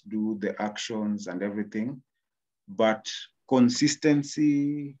might do the actions and everything, but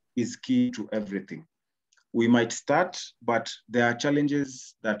consistency is key to everything. We might start, but there are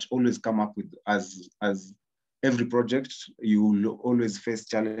challenges that always come up with as every project, you will always face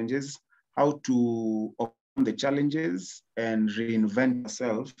challenges. How to overcome the challenges and reinvent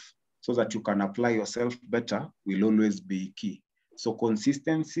yourself so that you can apply yourself better will always be key. So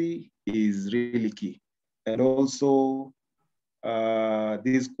consistency is really key. And also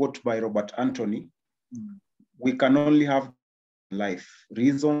this quote by Robert Anthony, we can only have life,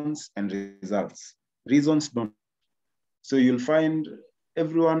 reasons and results. Reasons don't. So you'll find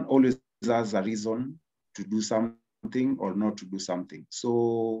everyone always has a reason to do something or not to do something.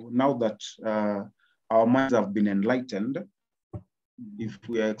 So now that our minds have been enlightened, if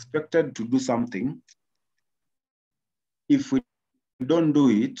we are expected to do something, if we don't do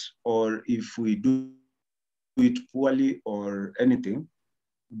it, or if we do it poorly or anything,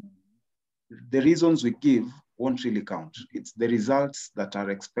 the reasons we give won't really count. It's the results that are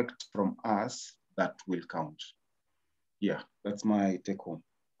expected from us that will count. Yeah, that's my take home.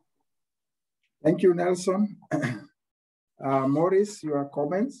 Thank you, Nelson. Maurice, your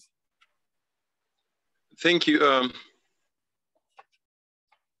comments? Thank you.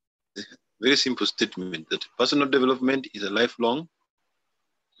 Very simple statement that personal development is a lifelong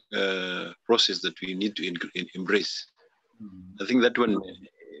process that we need to embrace. I think that one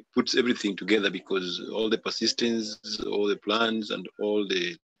puts everything together, because all the persistence, all the plans, and all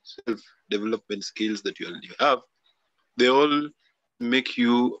the self-development skills that you have, they all make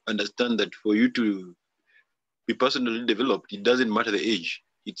you understand that for you to be personally developed, it doesn't matter the age.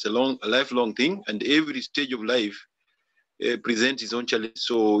 It's a lifelong thing, and every stage of life presents its own challenge.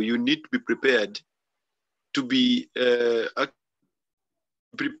 So you need to be prepared to be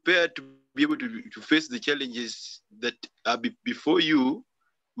able to face the challenges that are before you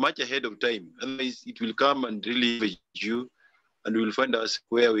much ahead of time. Otherwise, it will come and really ravage you, and we will find us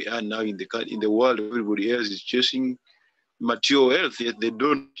where we are now in the world. Everybody else is chasing material wealth, yet they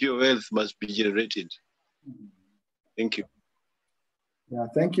don't. Material wealth must be generated. Thank you. Yeah,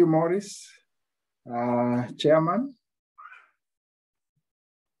 thank you, Maurice. Chairman.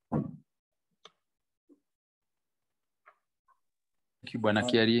 Thank you, Bwana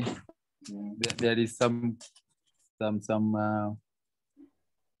Kiari. There is some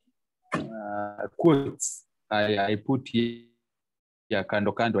quotes I put here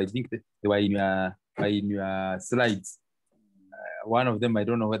kando. I think they were in your slides. One of them, I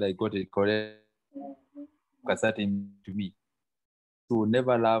don't know whether I got it correct, certain to me. To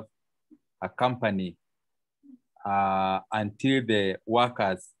never love a company until the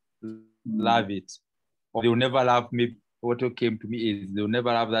workers love it. Or they'll never love, maybe what came to me is they'll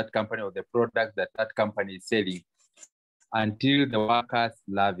never love that company or the product that company is selling until the workers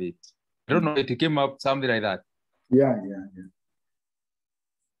love it. I don't know, it came up something like that. Yeah.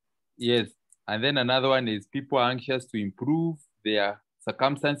 Yes. And then another one is people are anxious to improve their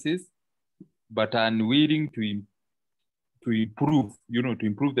circumstances, but unwilling to improve, to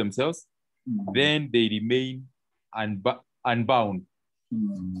improve themselves. Then they remain unbound.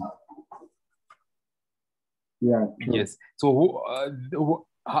 Yeah. True. Yes. So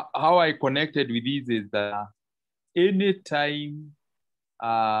how I connected with this is that anytime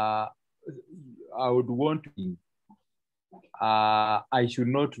I would want to, I should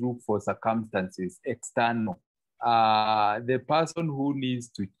not look for circumstances external. The person who needs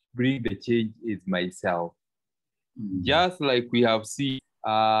to bring the change is myself. Just like we have seen,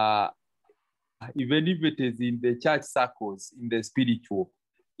 even if it is in the church circles, in the spiritual,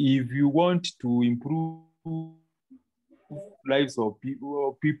 if you want to improve lives of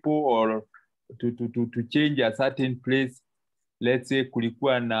people or to change a certain place, let's say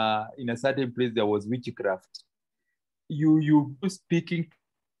kulikuwa in a certain place there was witchcraft, you speaking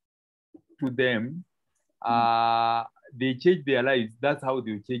to them, they change their lives. That's how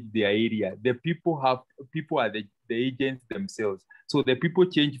they change their area. The people are the agents themselves. So the people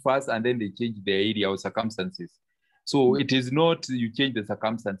change first and then they change their area or circumstances. So it is not you change the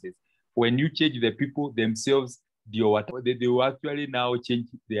circumstances. When you change the people themselves, they will actually now change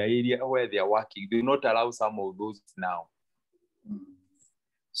their area where they are working. They will not allow some of those now.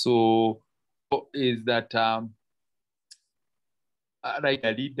 So is that like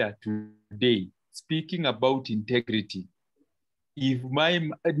a leader today, speaking about integrity. If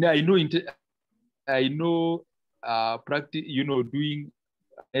I know practice, doing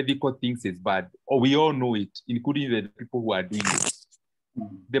ethical things is bad, or we all know it, including the people who are doing it.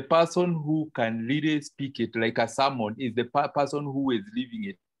 The person who can really speak it like a sermon is the person who is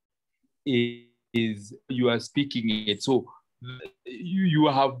living it. is you are speaking it. So you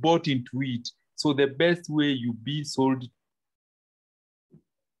have bought into it. So the best way you be sold to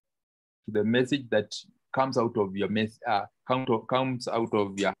the message that comes out of your comes out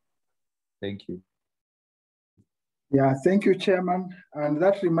of your. Thank you. Yeah, thank you, Chairman. And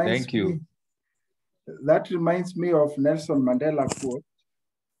that reminds me of Nelson Mandela quote: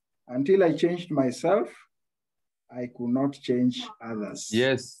 "Until I changed myself, I could not change others."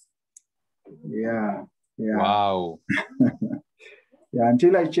 Yes. Yeah. Yeah. Wow. Yeah,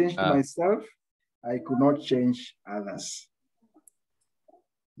 until I changed myself, I could not change others.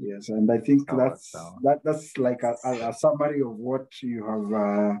 Yes, and I think that's like a summary of what you have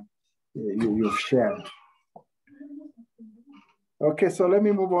you've shared. Okay, so let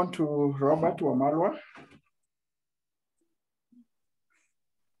me move on to Robert Wamalwa.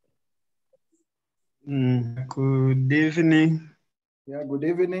 Good evening. Yeah, good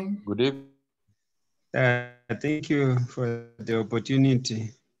evening. Good evening. Thank you for the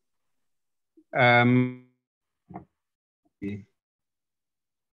opportunity. And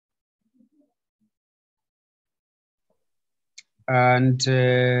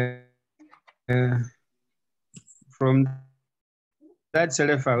from that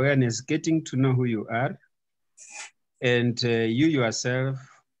self-awareness, getting to know who you are and you yourself,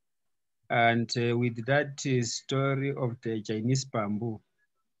 and with that story of the Chinese bamboo,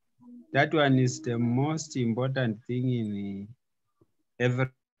 that one is the most important thing in every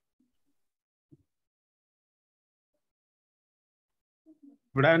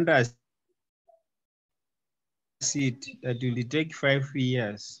plant a seed that will take 5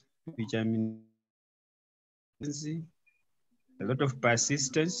 years, which I mean a lot of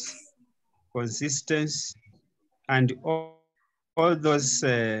persistence, consistency, and all those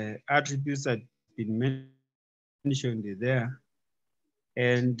attributes that have been mentioned there.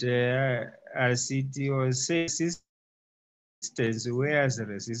 And as it was said, resistance, where's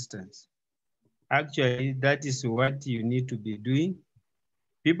resistance? Actually, that is what you need to be doing.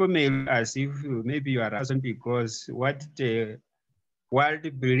 People may look as if maybe you are a person because what the world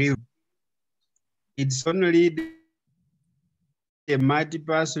believes, it's only the mad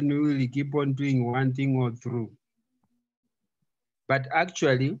person who will keep on doing one thing or through. But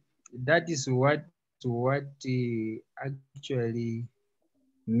actually, that is what actually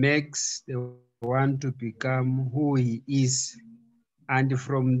makes the one to become who he is. And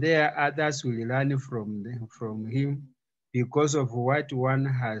from there, others will learn from him because of what one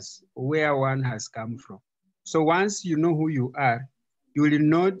has, where one has come from. So once you know who you are, you will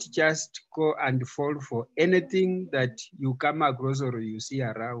not just go and fall for anything that you come across or you see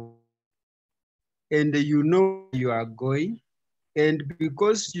around. And you know where you are going. And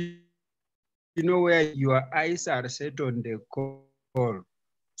because you know where your eyes are set on the goal,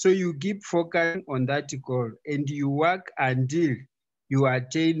 so you keep focusing on that goal and you work until you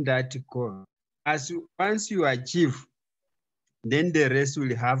attain that goal. Once you achieve, then the rest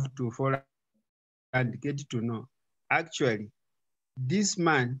will have to follow and get to know. Actually, this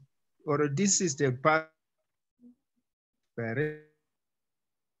man, or this is the inspiration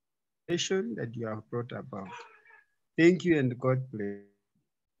that you have brought about. Thank you and God bless.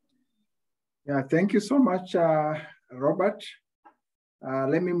 Yeah, thank you so much, Robert.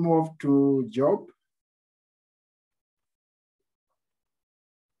 Let me move to Job.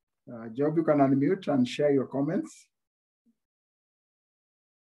 Job, you can unmute and share your comments.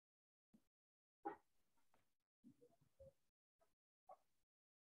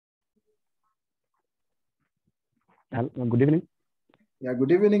 Good evening. Yeah,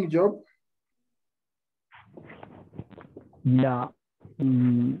 good evening, Job. Yeah,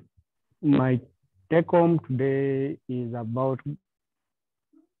 my take home today is about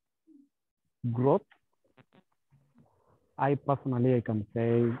growth. I personally, I can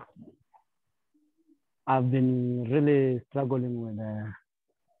say I've been really struggling with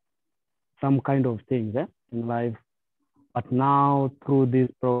some kind of things in life, but now through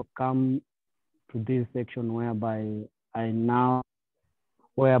this program, to this section whereby I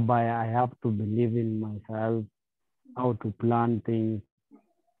have to believe in myself, how to plan things,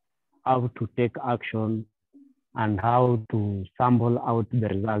 how to take action, and how to sample out the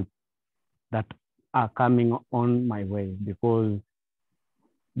results that are coming on my way, because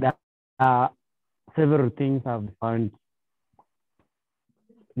there are several things I've found.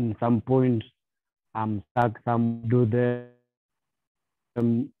 In some points, I'm stuck, some do them,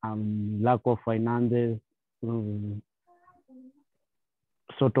 lack of finances,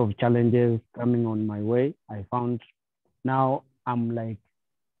 sort of challenges coming on my way. I found now I'm like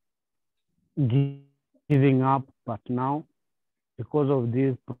giving up, but now because of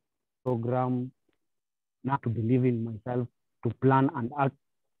this program, now to believe in myself, to plan and act,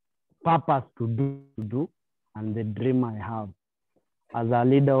 purpose to do, and the dream I have. As a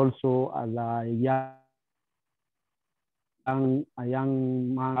leader also, as a young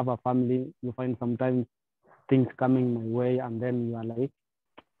man, have a family, you find sometimes things coming my way, and then you are like,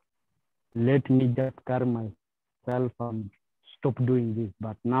 let me just carry myself and stop doing this.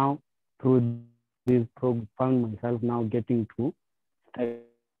 But now, through this program, found myself now getting to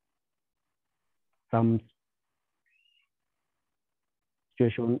some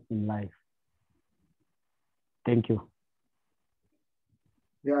situation in life. Thank you.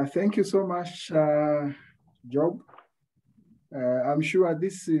 Yeah, thank you so much, Job. I'm sure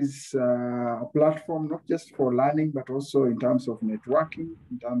this is a platform not just for learning, but also in terms of networking,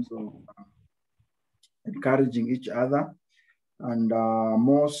 in terms of encouraging each other, and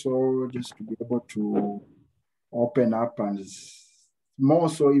more so just to be able to open up, and more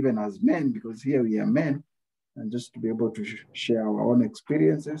so even as men, because here we are men, and just to be able to share our own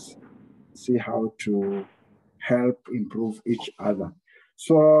experiences, see how to help improve each other.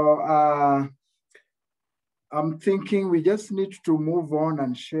 So I'm thinking we just need to move on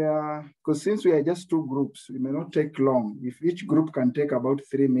and share, because since we are just two groups, we may not take long. If each group can take about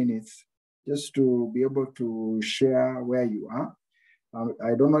 3 minutes, just to be able to share where you are.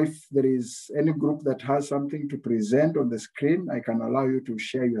 I don't know if there is any group that has something to present on the screen. I can allow you to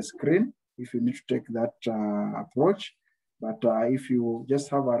share your screen if you need to take that approach. But if you just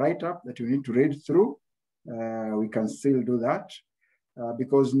have a write-up that you need to read through, we can still do that.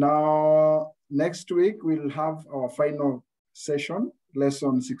 Because now, next week, we'll have our final session,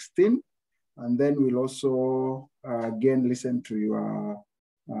 lesson 16, and then we'll also again listen to your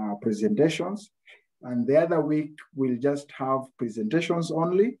presentations. And the other week, we'll just have presentations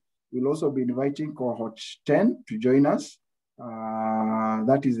only. We'll also be inviting cohort 10 to join us.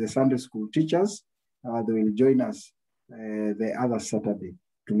 That is the Sunday school teachers. They will join us the other Saturday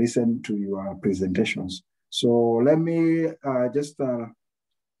to listen to your presentations. So let me just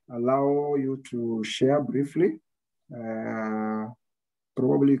allow you to share briefly.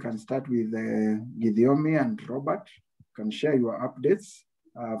 Probably you can start with Gideomi and Robert. You can share your updates.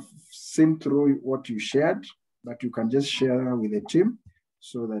 I've seen through what you shared, but you can just share with the team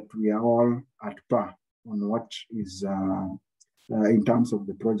so that we are all at par on what is in terms of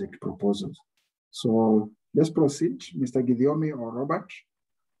the project proposals. So let's proceed, Mr. Gideomi or Robert.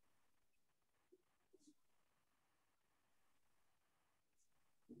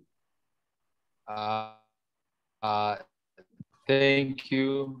 Thank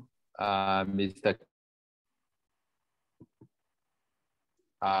you, Mr.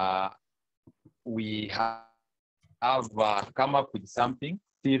 We have come up with something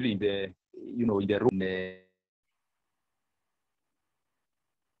still in the, in the room.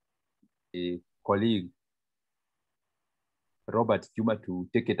 A colleague, Robert Juma, to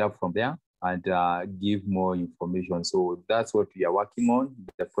take it up from there and give more information. So that's what we are working on,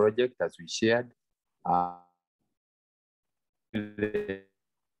 the project as we shared.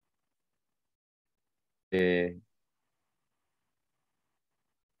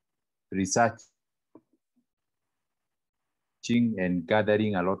 Researching and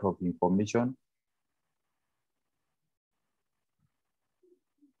gathering a lot of information.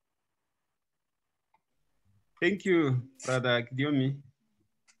 Thank you, Brother Gideomi,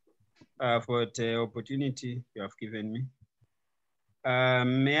 for the opportunity you have given me.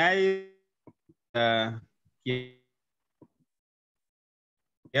 May I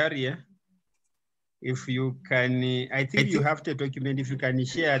area, if you can, I think you have the document. If you can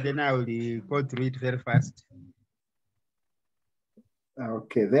share, then I will go through it very fast.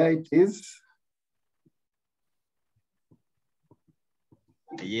 Okay, there it is.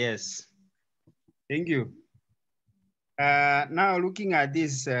 Yes, thank you. Now looking at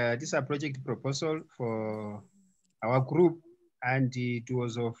this, this is a project proposal for our group, and it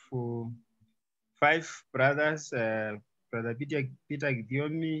was of 5 brothers, Brother Peter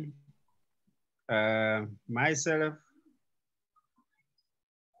Gideomi, myself,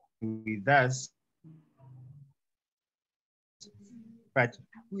 with us. But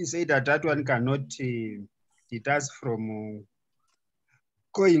we say that that one cannot deter us from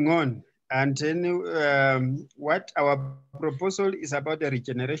going on. And then what our proposal is about the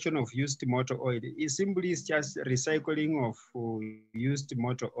regeneration of used motor oil. It simply is just recycling of used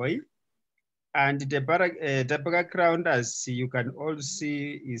motor oil. And the background, as you can all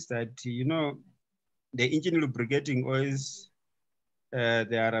see, is that, the engine lubricating oils,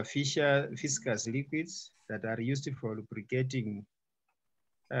 there are viscous liquids that are used for lubricating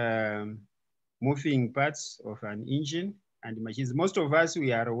moving parts of an engine and machines. Most of us,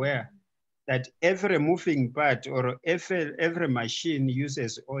 we are aware that every moving part or every machine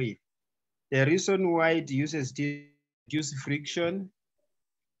uses oil. The reason why it uses to reduce friction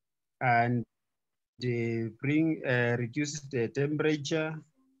and reduces the temperature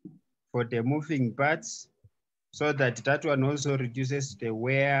for the moving parts, so that one also reduces the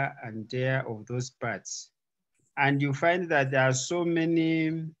wear and tear of those parts. And you find that there are so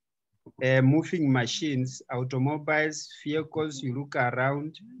many moving machines, automobiles, vehicles, you look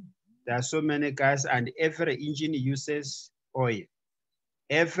around, there are so many cars, and every engine uses oil.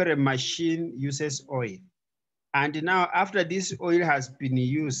 Every machine uses oil. And now after this oil has been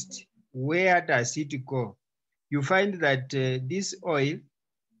used, where does it go? You find that this oil,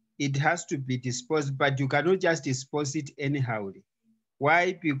 it has to be disposed, but you cannot just dispose it anyhow.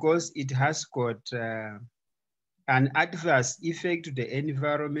 Why? Because it has got an adverse effect to the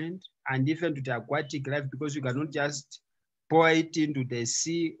environment and even to the aquatic life, because you cannot just pour it into the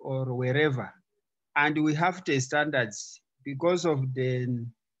sea or wherever. And we have the standards because of the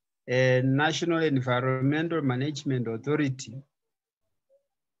National Environmental Management Authority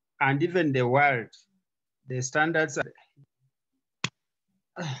and even the world, the standards are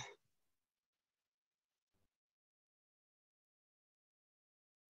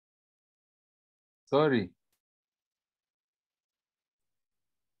Sorry.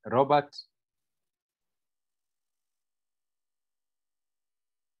 Robert.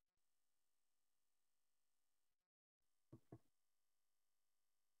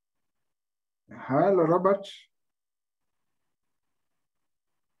 Hello, Robert.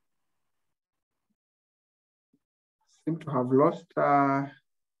 Seem to have lost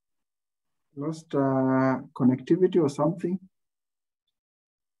connectivity or something.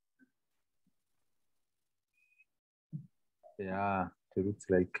 Yeah, it looks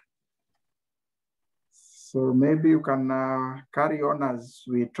like. So maybe you can carry on as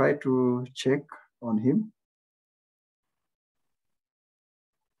we try to check on him.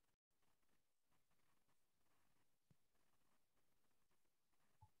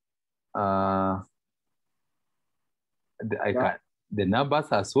 The numbers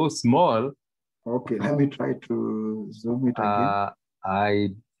are so small. Okay, let me try to zoom it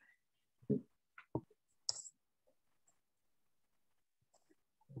again.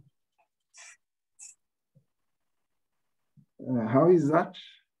 How is that?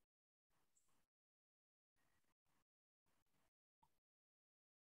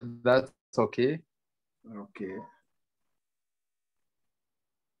 That's okay. Okay.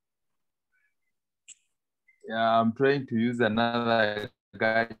 Yeah, I'm trying to use another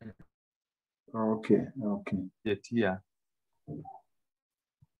guide. Okay, okay. Here.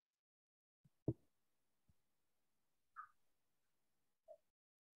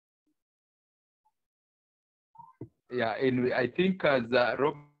 Yeah, anyway, I think as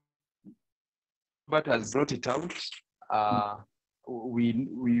Robert has brought it out,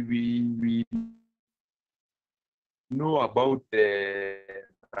 we know about the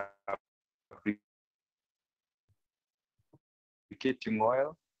fabricating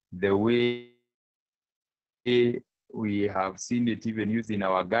oil, the way we have seen it even used in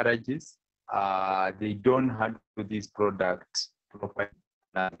our garages. They don't handle these products properly.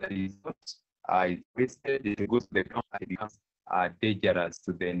 As a result, it's wasted, it goes to the ground, and it becomes dangerous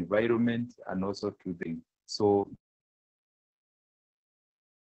to the environment and also to the. So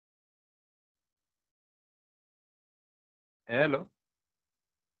hello.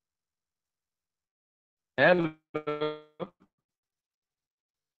 Hello.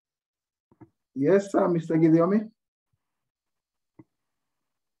 Yes, sir, Mr. Gidiomi.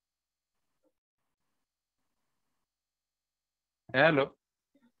 Hello.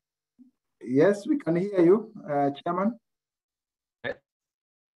 Yes, we can hear you, Chairman.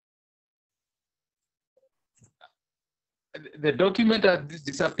 The document has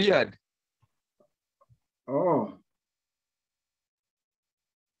disappeared. Oh.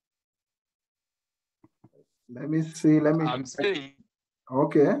 Let me see, I'm saying.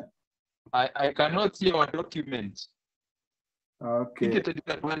 Okay. I cannot see our document. Okay. I think it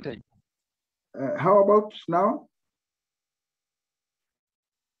at one time. How about now?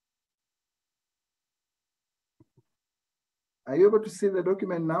 Are you able to see the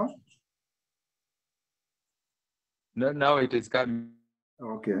document now? No, now it is coming.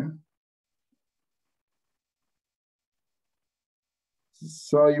 Okay.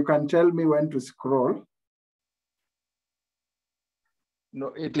 So you can tell me when to scroll. No,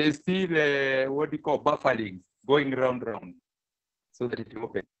 it is still what we call buffering, going round, so that it will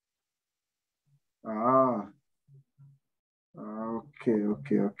open. Ah. Okay.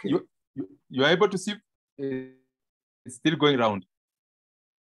 You are able to see it's still going round.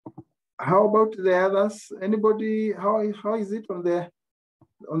 How about the others? Anybody, how is it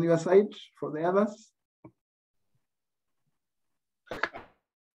on your side for the others?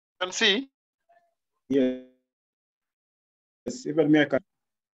 Can see. Yes, even me, I can.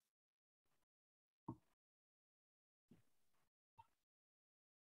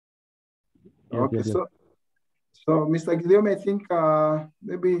 Okay, yes. So Mr. Guillaume, I think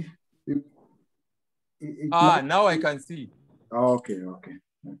maybe now I can see. Okay.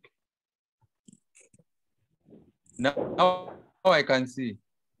 Now I can see.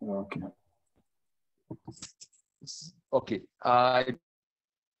 Okay. Okay. I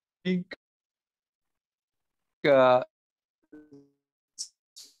think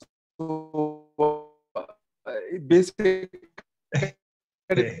so basically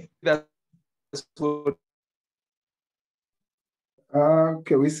that's what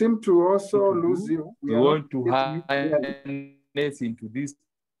okay, we seem to also lose do. you. We want to harness into this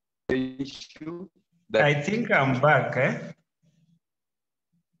issue that I think I'm back.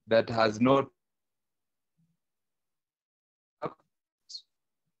 that has not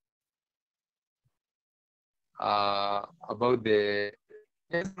about the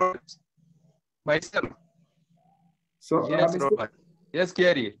myself. So Yes, Robert. Yes,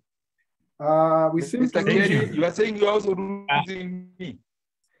 Kerry. we seem Mr. Kerry, you are saying you are also losing me.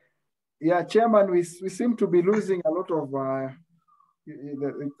 Yeah, Chairman, we seem to be losing a lot of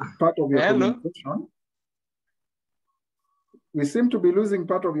the part of your communication. We seem to be losing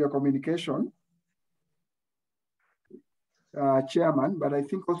part of your communication, Chairman, but I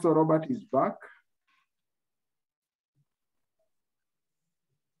think also Robert is back.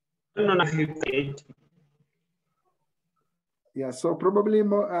 No. Yeah, so probably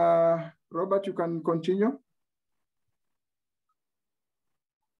Robert, you can continue.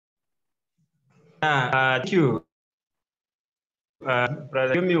 Thank you.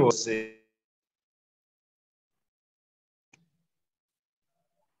 Brother Yumi was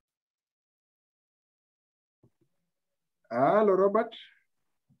Hello, Robert.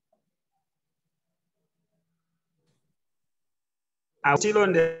 I'm still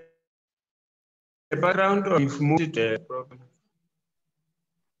on the background, or you've moved the problem?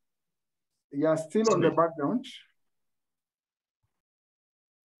 Yeah, still on the background.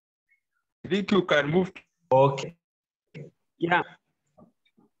 I think you can move. Okay. Yeah.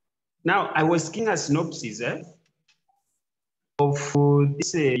 Now, I was giving a synopsis of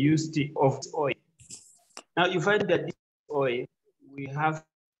this used of oil. Now, you find that this oil, we have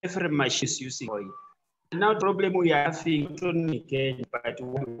different machines using oil. Now, the problem we are having, not only in Kenya, but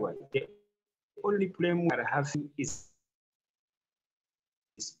worldwide, the only problem we are having is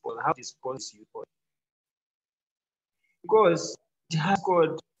how dispose you oil. Because it has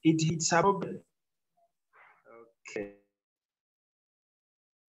got, it's a problem. Okay.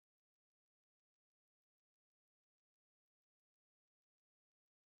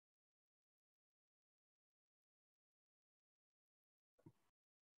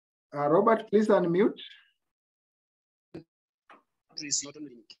 Robert, please unmute. Not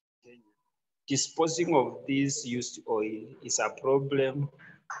only in Kenya. Disposing of this used oil is a problem,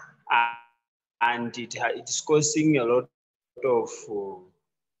 and it is causing a lot of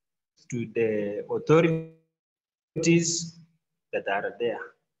to the authorities that are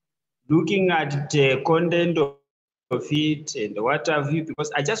there. Looking at the content of it and what have you,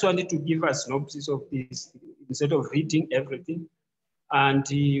 because I just wanted to give a synopsis of this instead of reading everything. And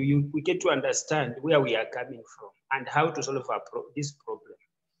we get to understand where we are coming from and how to solve this problem.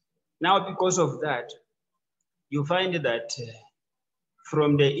 Now, because of that, you find that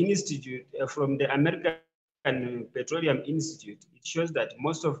from the institute, from the American Petroleum Institute, it shows that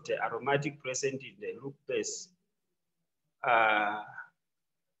most of the aromatic present in the loop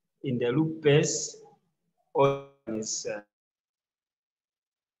base, oil is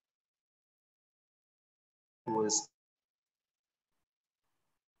was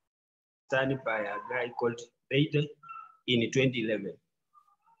done by a guy called Bader in 2011.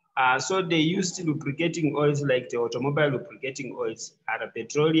 So they used lubricating oils like the automobile lubricating oils are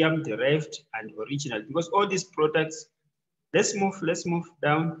petroleum derived and original, because all these products, let's move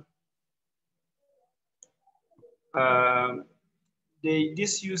down.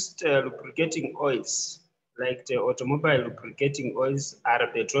 These used lubricating oils like the automobile lubricating oils are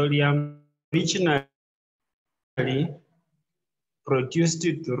petroleum originally produced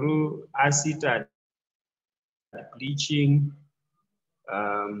through acid and bleaching,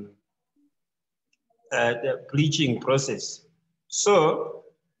 the bleaching process. So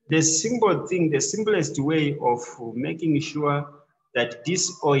the simplest way of making sure that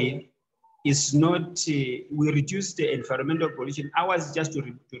this oil is not, we reduce the environmental pollution. Ours is just to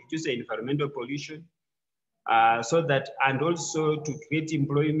reduce the environmental pollution so that, and also to create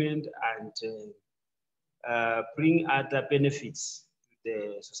employment and bring other benefits to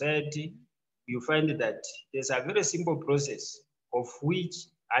the society. You find that there's a very simple process of which,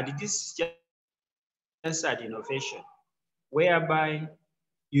 and this is just an innovation, whereby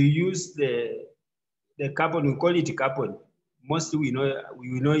you use the carbon, we call it carbon. Mostly we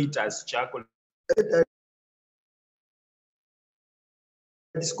know it as charcoal.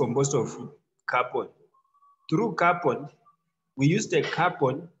 It's composed of carbon. Through carbon, we use the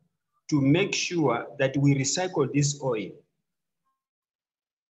carbon to make sure that we recycle this oil.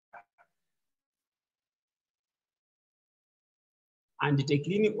 And the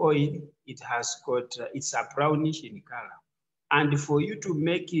clean oil, it has got, it's a brownish in color. And for you to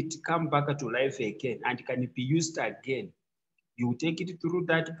make it come back to life again and can be used again, you take it through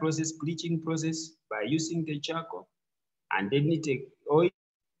that process, bleaching process, by using the charcoal, and then you take oil.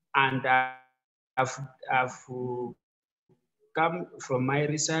 And I've come from my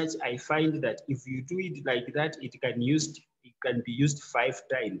research, I find that if you do it like that, it can be used 5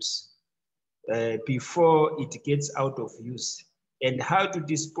 times before it gets out of use. And how to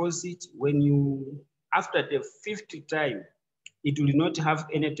dispose it, when you, after the 5th time, it will not have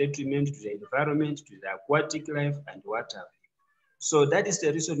any detriment to the environment, to the aquatic life, and whatever. So that is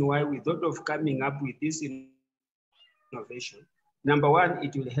the reason why we thought of coming up with this innovation. Number one,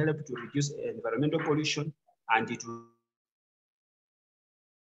 it will help to reduce environmental pollution, and it will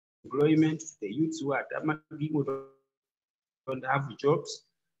employment, the youths who are who don't have jobs,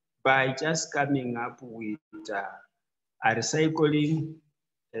 by just coming up with a recycling,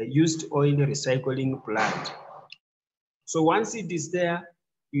 used oil recycling plant. So once it is there,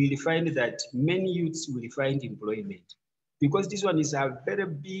 you will find that many youths will find employment, because this one is a very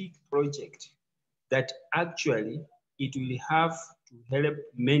big project that actually it will have to help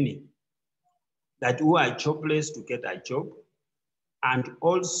many that who are jobless to get a job, and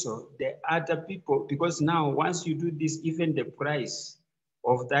also the other people, because now once you do this, even the price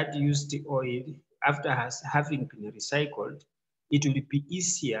of that used oil after having been recycled, it will be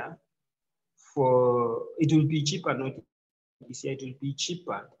easier it will be cheaper, not easier, it will be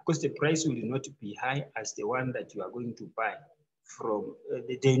cheaper, because the price will not be high as the one that you are going to buy from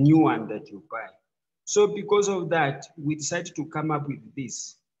the new one that you buy. So because of that, we decided to come up with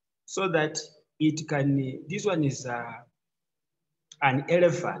this, so that it can, this one is an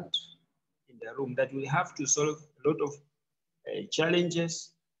elephant in the room that will have to solve a lot of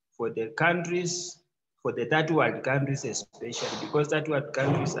challenges for the countries, for the third world countries especially, because third world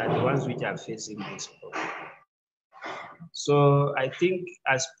countries are the ones which are facing this problem. So I think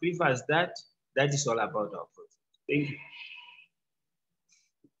as brief as that, that is all about our project. Thank you.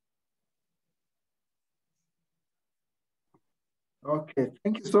 Okay,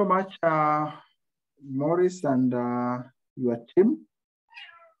 thank you so much, Maurice and your team.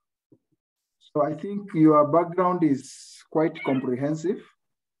 So I think your background is quite comprehensive.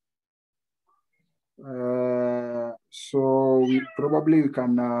 So we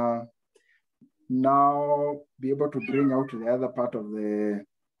can now be able to bring out the other part of the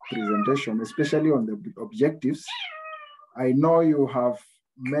presentation, especially on the objectives. I know you have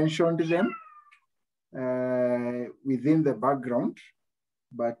mentioned them within the background,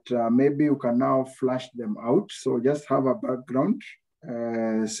 but maybe you can now flash them out. So just have a background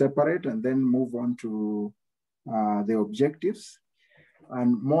separate and then move on to the objectives.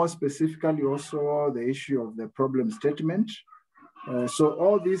 And more specifically also the issue of the problem statement. So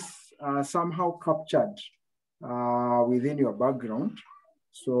all these are somehow captured within your background.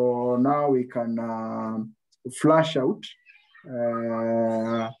 So now we can flash out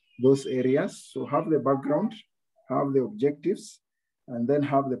those areas. So have the background, have the objectives, and then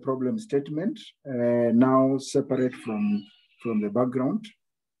have the problem statement now separate from the background.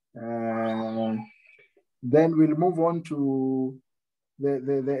 Then we'll move on to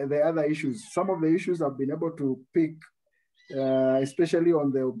the other issues. Some of the issues I've been able to pick, especially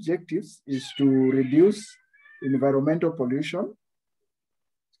on the objectives, is to reduce environmental pollution.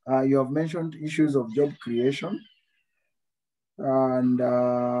 You have mentioned issues of job creation, and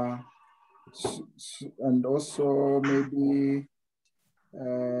also maybe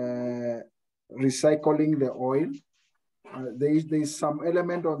recycling the oil. There is some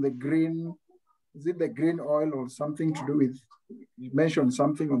element on the green. Is it the green oil or something to do with? You mentioned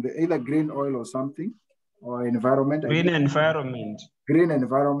something on the either green oil or something, or environment. Green environment. Green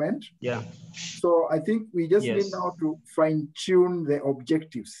environment. Yeah. So I think we just need now to fine tune the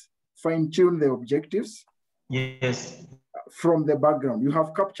objectives. Fine tune the objectives. Yes. From the background, you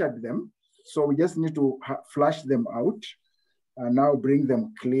have captured them. So we just need to flash them out and now bring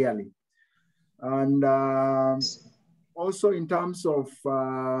them clearly. And also in terms of,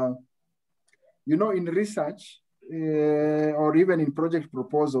 in research or even in project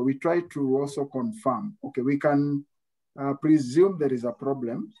proposal, we try to also confirm, okay, we can presume there is a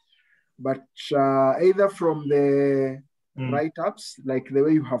problem, but either from the write-ups, like the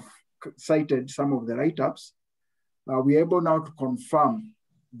way you have cited some of the write-ups, we're able now to confirm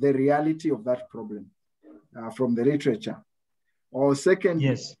the reality of that problem from the literature. Or second,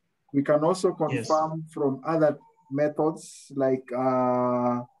 yes, we can also confirm from other methods like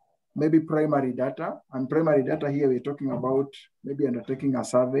maybe primary data. And primary data here, we're talking about maybe undertaking a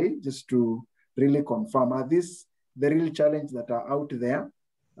survey just to really confirm, are these the real challenges that are out there?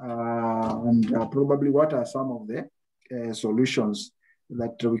 And probably what are some of the solutions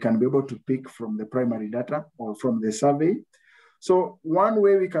that we can be able to pick from the primary data or from the survey. So one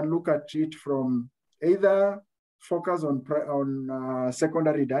way we can look at it from either focus on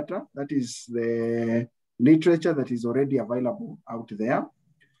secondary data, that is the literature that is already available out there.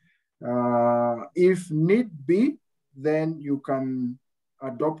 If need be, then you can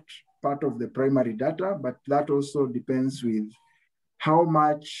adopt part of the primary data, but that also depends with how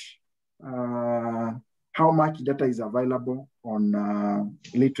much data is available on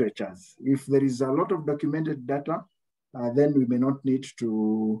literatures. If there is a lot of documented data, then we may not need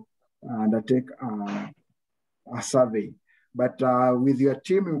to undertake a survey. But with your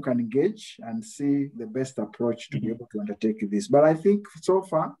team, you can engage and see the best approach to be able to undertake this. But I think so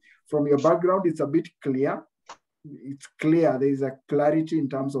far, from your background, it's a bit clear. It's clear, there is a clarity in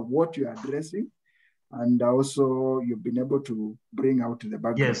terms of what you're addressing. And also you've been able to bring out the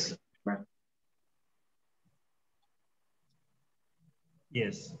background. yes, But,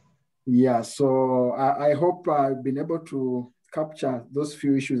 yes. yeah, so I hope I've been able to capture those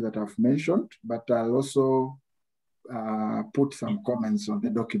few issues that I've mentioned, but I'll also put some comments on the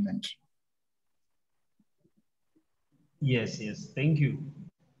document. Yes, yes, thank you.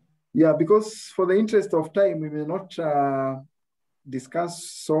 Yeah, because for the interest of time, we will not discuss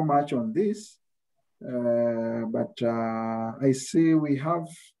so much on this, but I see we have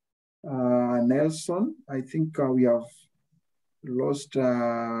Nelson. I think we have lost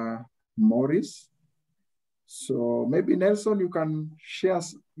Morris. So maybe Nelson, you can share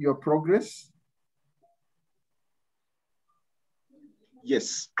your progress.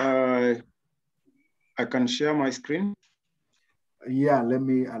 Yes, I can share my screen. Yeah, let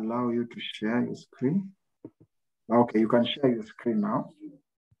me allow you to share your screen. Okay, you can share your screen now.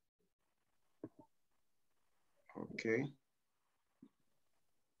 Okay.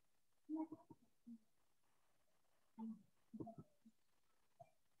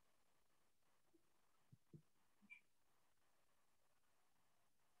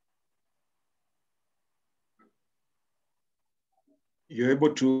 You're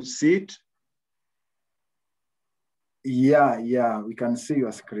able to see it? Yeah, we can see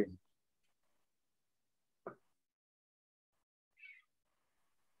your screen.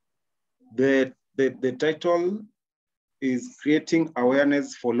 The title is Creating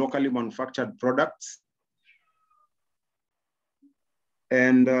Awareness for Locally Manufactured Products.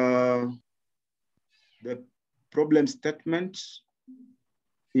 And the problem statement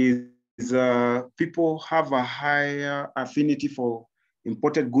is people have a higher affinity for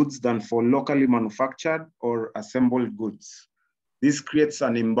imported goods than for locally manufactured or assembled goods. This creates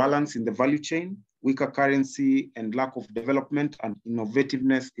an imbalance in the value chain, weaker currency, and lack of development and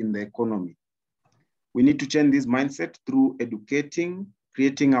innovativeness in the economy. We need to change this mindset through educating,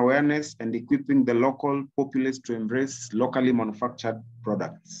 creating awareness, and equipping the local populace to embrace locally manufactured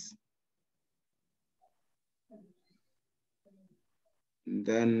products. And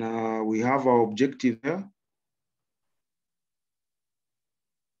then we have our objective here.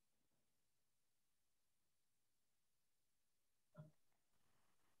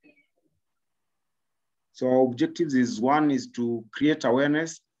 So our objectives is, one is to create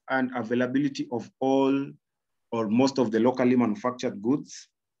awareness and availability of all or most of the locally manufactured goods.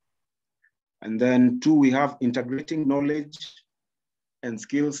 And then two, we have integrating knowledge and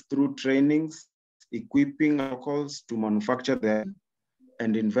skills through trainings, equipping locals to manufacture them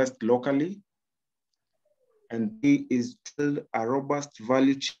and invest locally. And three is to build a robust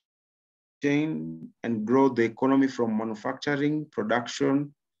value chain and grow the economy from manufacturing,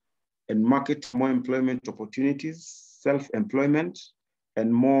 production, and market more employment opportunities, self-employment,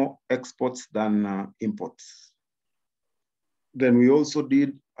 and more exports than imports. Then we also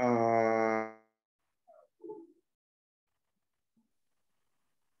did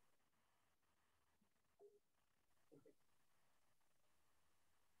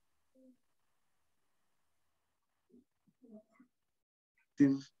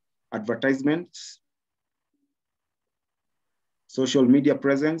advertisements, social media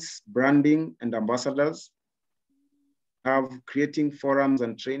presence, branding, and ambassadors. Have creating forums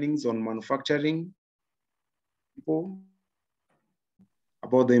and trainings on manufacturing,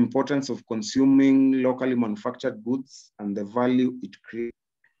 about the importance of consuming locally manufactured goods and the value it creates.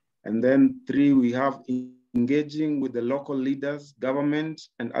 And then 3, we have engaging with the local leaders, government,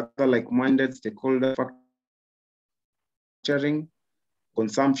 and other like-minded stakeholders, manufacturing,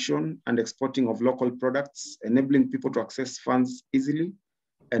 consumption, and exporting of local products, enabling people to access funds easily,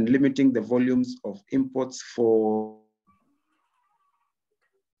 and limiting the volumes of imports for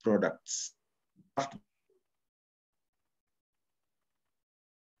products.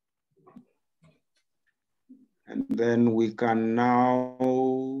 And then we can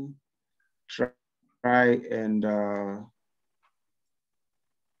now try and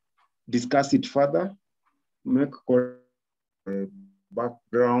discuss it further, make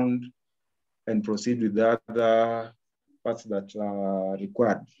background, and proceed with the other parts that are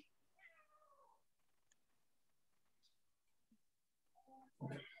required.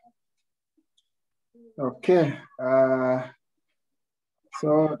 Okay.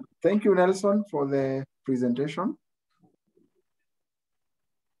 So thank you, Nelson, for the presentation.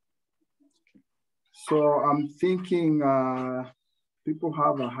 So I'm thinking people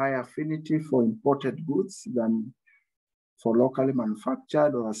have a high affinity for imported goods than for locally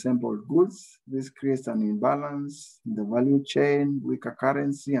manufactured or assembled goods. This creates an imbalance in the value chain, weaker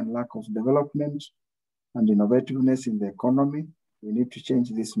currency, and lack of development and innovativeness in the economy. We need to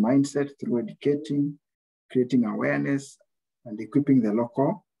change this mindset through educating, creating awareness, and equipping the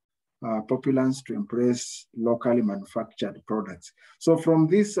local populace to embrace locally manufactured products. So from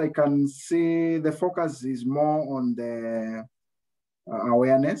this, I can see the focus is more on the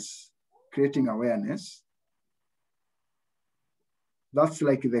awareness, creating awareness. That's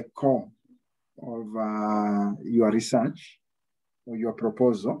like the core of your research or your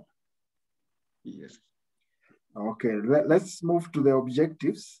proposal. Yes. Okay, let's move to the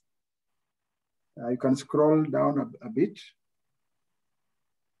objectives. You can scroll down a bit.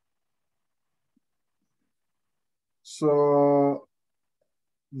 So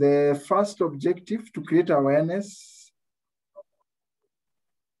the first objective, to create awareness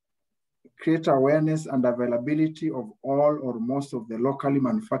and availability of all or most of the locally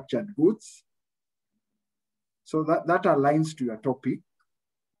manufactured goods. So that aligns to your topic,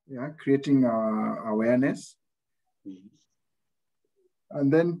 yeah, creating awareness.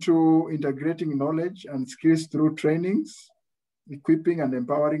 And then to integrating knowledge and skills through trainings, equipping and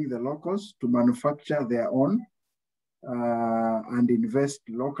empowering the locals to manufacture their own and invest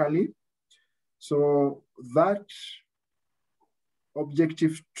locally. So that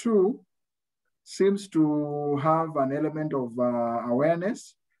objective 2 seems to have an element of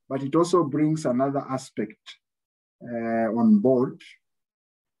awareness, but it also brings another aspect on board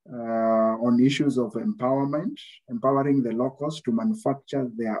on issues of empowerment, empowering the locals to manufacture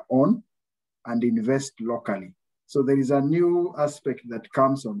their own and invest locally. So there is a new aspect that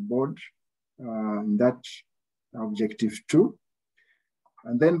comes on board in that objective 2.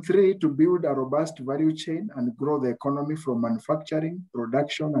 And then 3, to build a robust value chain and grow the economy from manufacturing,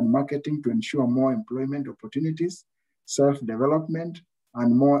 production, and marketing to ensure more employment opportunities, self-development,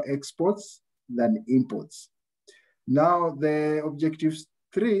 and more exports than imports. Now, the objective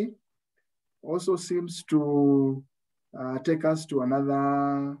 3 also seems to take us to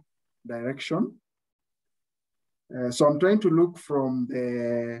another direction. So I'm trying to look from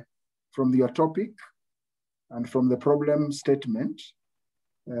your topic and from the problem statement,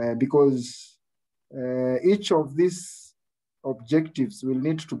 because each of these objectives will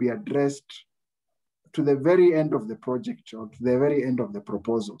need to be addressed to the very end of the project or to the very end of the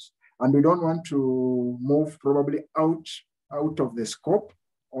proposals. And we don't want to move probably out of the scope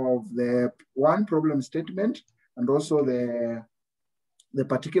of the one problem statement and also the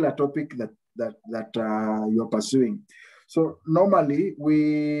particular topic that you're pursuing. So normally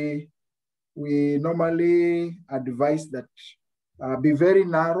we normally advise that be very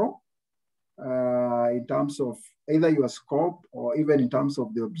narrow in terms of either your scope or even in terms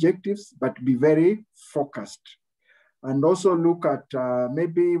of the objectives, but be very focused. And also look at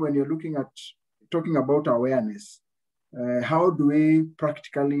maybe when you're talking about awareness, how do we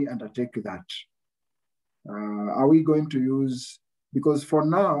practically undertake that? Are we going to use, because for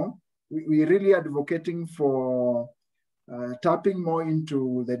now, we're really advocating for tapping more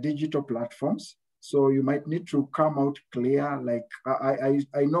into the digital platforms. So you might need to come out clear, like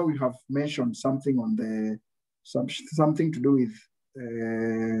I know you have mentioned something on something to do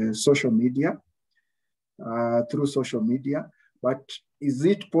with social media, through social media, but is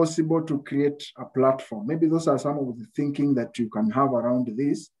it possible to create a platform? Maybe those are some of the thinking that you can have around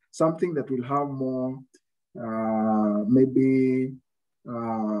this, something that will have more, maybe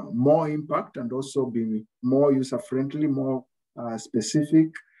more impact and also be more user-friendly, more specific,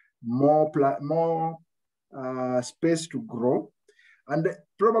 more space to grow. And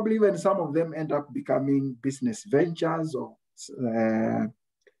probably when some of them end up becoming business ventures or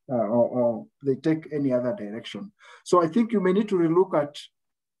they take any other direction. So I think you may need to relook at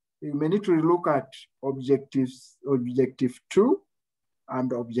objective 2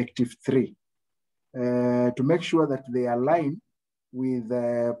 and objective 3 to make sure that they align with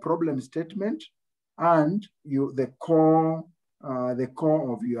the problem statement and the core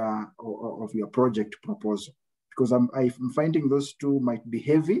of your project proposal. Because I'm finding those two might be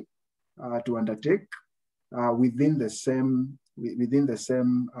heavy to undertake within the same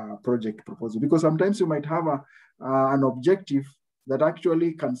project proposal. Because sometimes you might have an objective that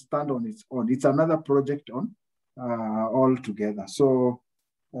actually can stand on its own. It's another project altogether. So,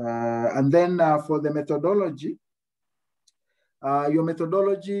 and then for the methodology, your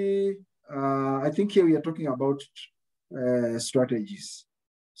methodology, I think here we are talking about strategies.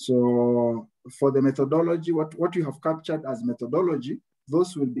 So for the methodology, what you have captured as methodology,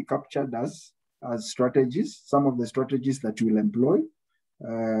 those will be captured as strategies, some of the strategies that you will employ,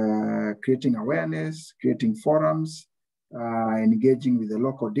 creating awareness, creating forums, engaging with the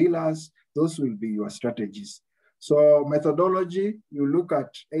local dealers, those will be your strategies. So methodology, you look at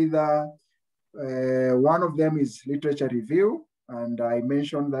either one of them is literature review, and I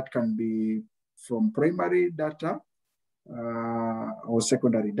mentioned that can be from primary data or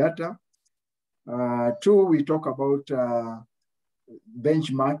secondary data. 2, we talk about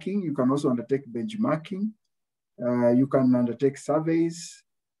benchmarking. You can also undertake benchmarking. You can undertake surveys.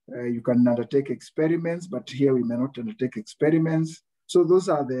 You can undertake experiments, but here we may not undertake experiments. So those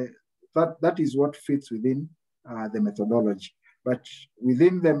are that is what fits within the methodology. But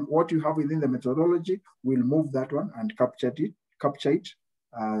within them, what you have within the methodology, we'll move that one and capture it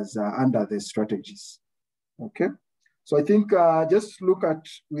as under the strategies. Okay. So I think just look at,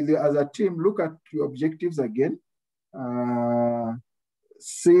 as a team, look at your objectives again.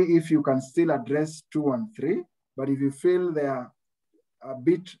 See if you can still address 2 and 3, but if you feel they are a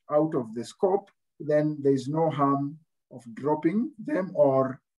bit out of the scope, then there's no harm of dropping them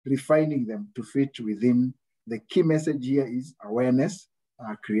or refining them to fit within. The key message here is awareness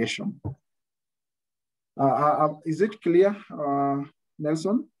creation. Is it clear,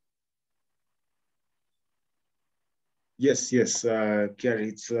 Nelson? Yes, Kerry,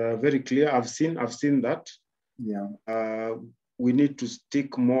 it's very clear. I've seen that. Yeah. We need to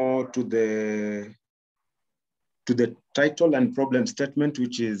stick more to the title and problem statement,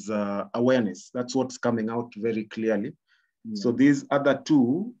 which is awareness. That's what's coming out very clearly. Yeah. So these other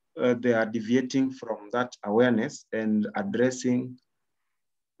 2, they are deviating from that awareness and addressing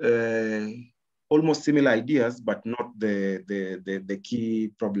almost similar ideas, but not the key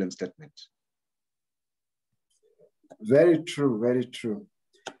problem statement. Very true, very true.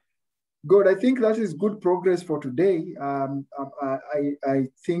 Good, I think that is good progress for today. I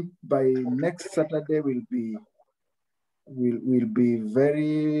think by next Saturday we'll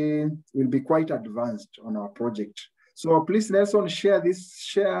be quite advanced on our project. So please, Nelson, share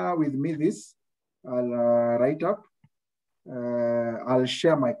with me this. I'll write up. I'll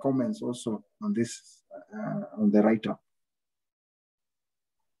share my comments also on this, on the write-up.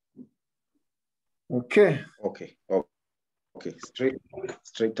 Okay. Okay.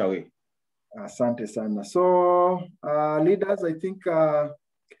 Straight away. Asante sana. So leaders, I think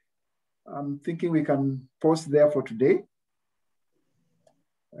I'm thinking we can pause there for today.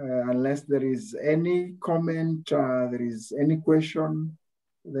 Unless there is any comment, there is any question,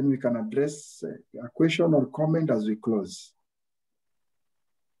 then we can address a question or comment as we close.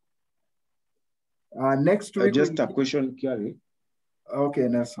 Next week. Just a question, Kerry. Okay,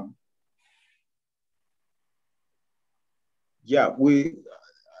 Nelson. Yeah,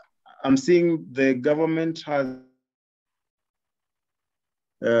 I'm seeing the government has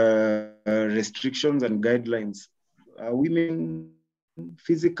restrictions and guidelines. Are we mean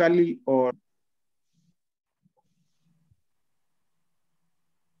physically or?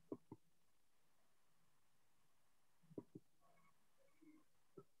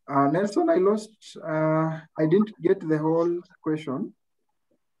 Nelson, I lost, I didn't get the whole question.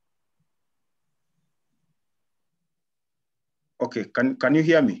 Okay, can you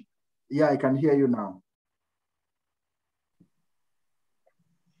hear me? Yeah, I can hear you now.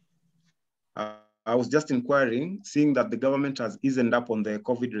 I was just inquiring, seeing that the government has eased up on the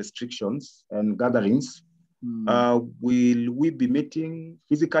COVID restrictions and gatherings. Will we be meeting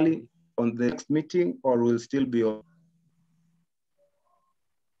physically on the next meeting, or will still be on?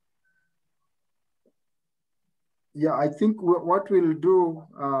 Yeah, I think what we'll do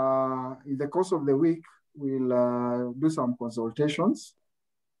in the course of the week, we'll do some consultations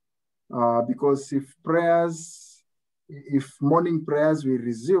because if morning prayers will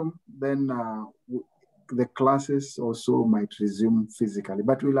resume, then the classes also might resume physically,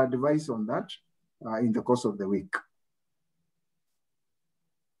 but we'll advise on that in the course of the week.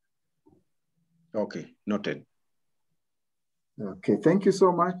 Okay, noted. Okay, thank you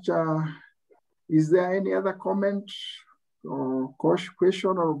so much. Is there any other comment or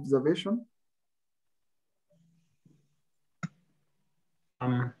question or observation?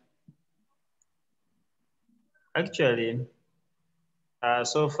 Actually,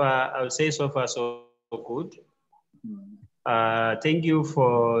 so far, I would say so far so good. Thank you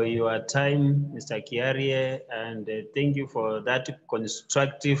for your time, Mr. Kiarie, and thank you for that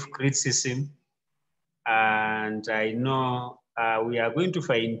constructive criticism. And I know we are going to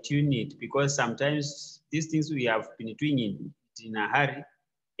fine tune it because sometimes these things we have been doing in a hurry.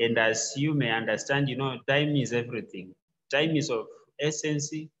 And as you may understand, you know, time is everything. Time is of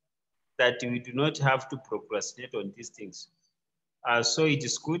essence that we do not have to procrastinate on these things. So it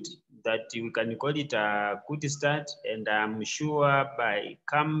is good that we can call it a good start, and I'm sure by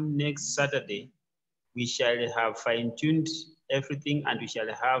come next Saturday, we shall have fine-tuned everything and we shall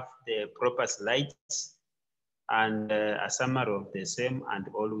have the proper slides and a summary of the same, and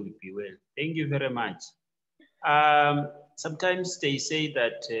all will be well. Thank you very much. Sometimes they say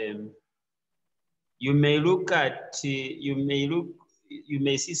that you may look at, you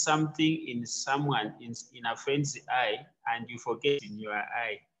may see something in someone, in a friend's eye, and you forget in your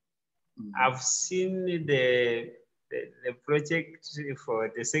eye. I've seen the project for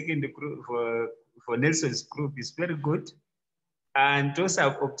the second group, for Nelson's group is very good. And those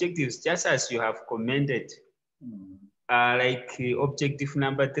are objectives, just as you have commended. Like objective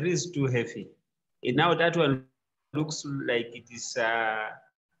number 3 is too heavy. And now that one looks like it is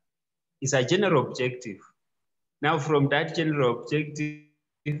a general objective. Now from that general objective,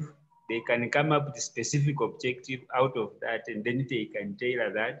 they can come up with a specific objective out of that, and then they can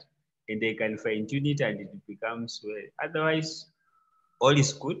tailor that, and they can fine tune it, and it becomes well. Otherwise, all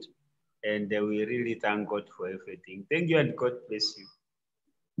is good, and we really thank God for everything. Thank you, and God bless you.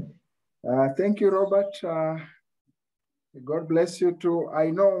 Thank you, Robert. God bless you too. I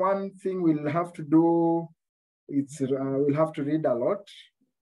know one thing we'll have to do is we'll have to read a lot,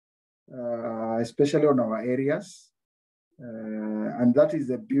 especially on our areas. And that is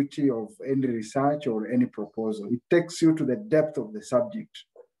the beauty of any research or any proposal. It takes you to the depth of the subject.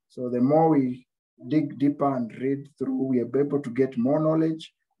 So the more we dig deeper and read through, we are able to get more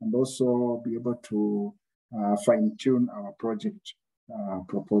knowledge and also be able to fine-tune our project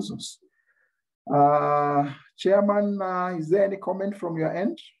proposals. Chairman, is there any comment from your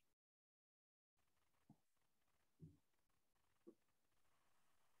end?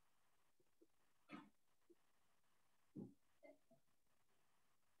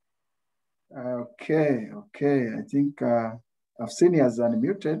 Okay. I think I've seen he has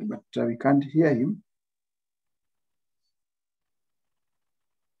unmuted, but we can't hear him.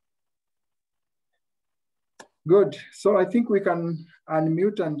 Good. So I think we can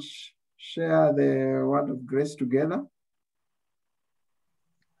unmute and share the word of grace together.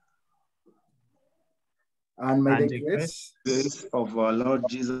 And may the grace of our Lord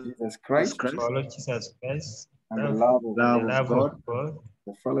Jesus Christ, our Lord Jesus Christ, and the love of God,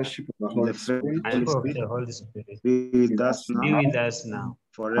 the fellowship of the Holy Spirit, and of the Holy Spirit be with us now,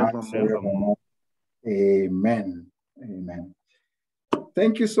 forevermore. Amen.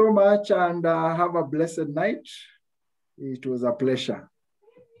 Thank you so much, and have a blessed night. It was a pleasure.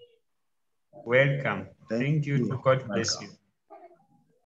 Welcome. Thank you. God bless you.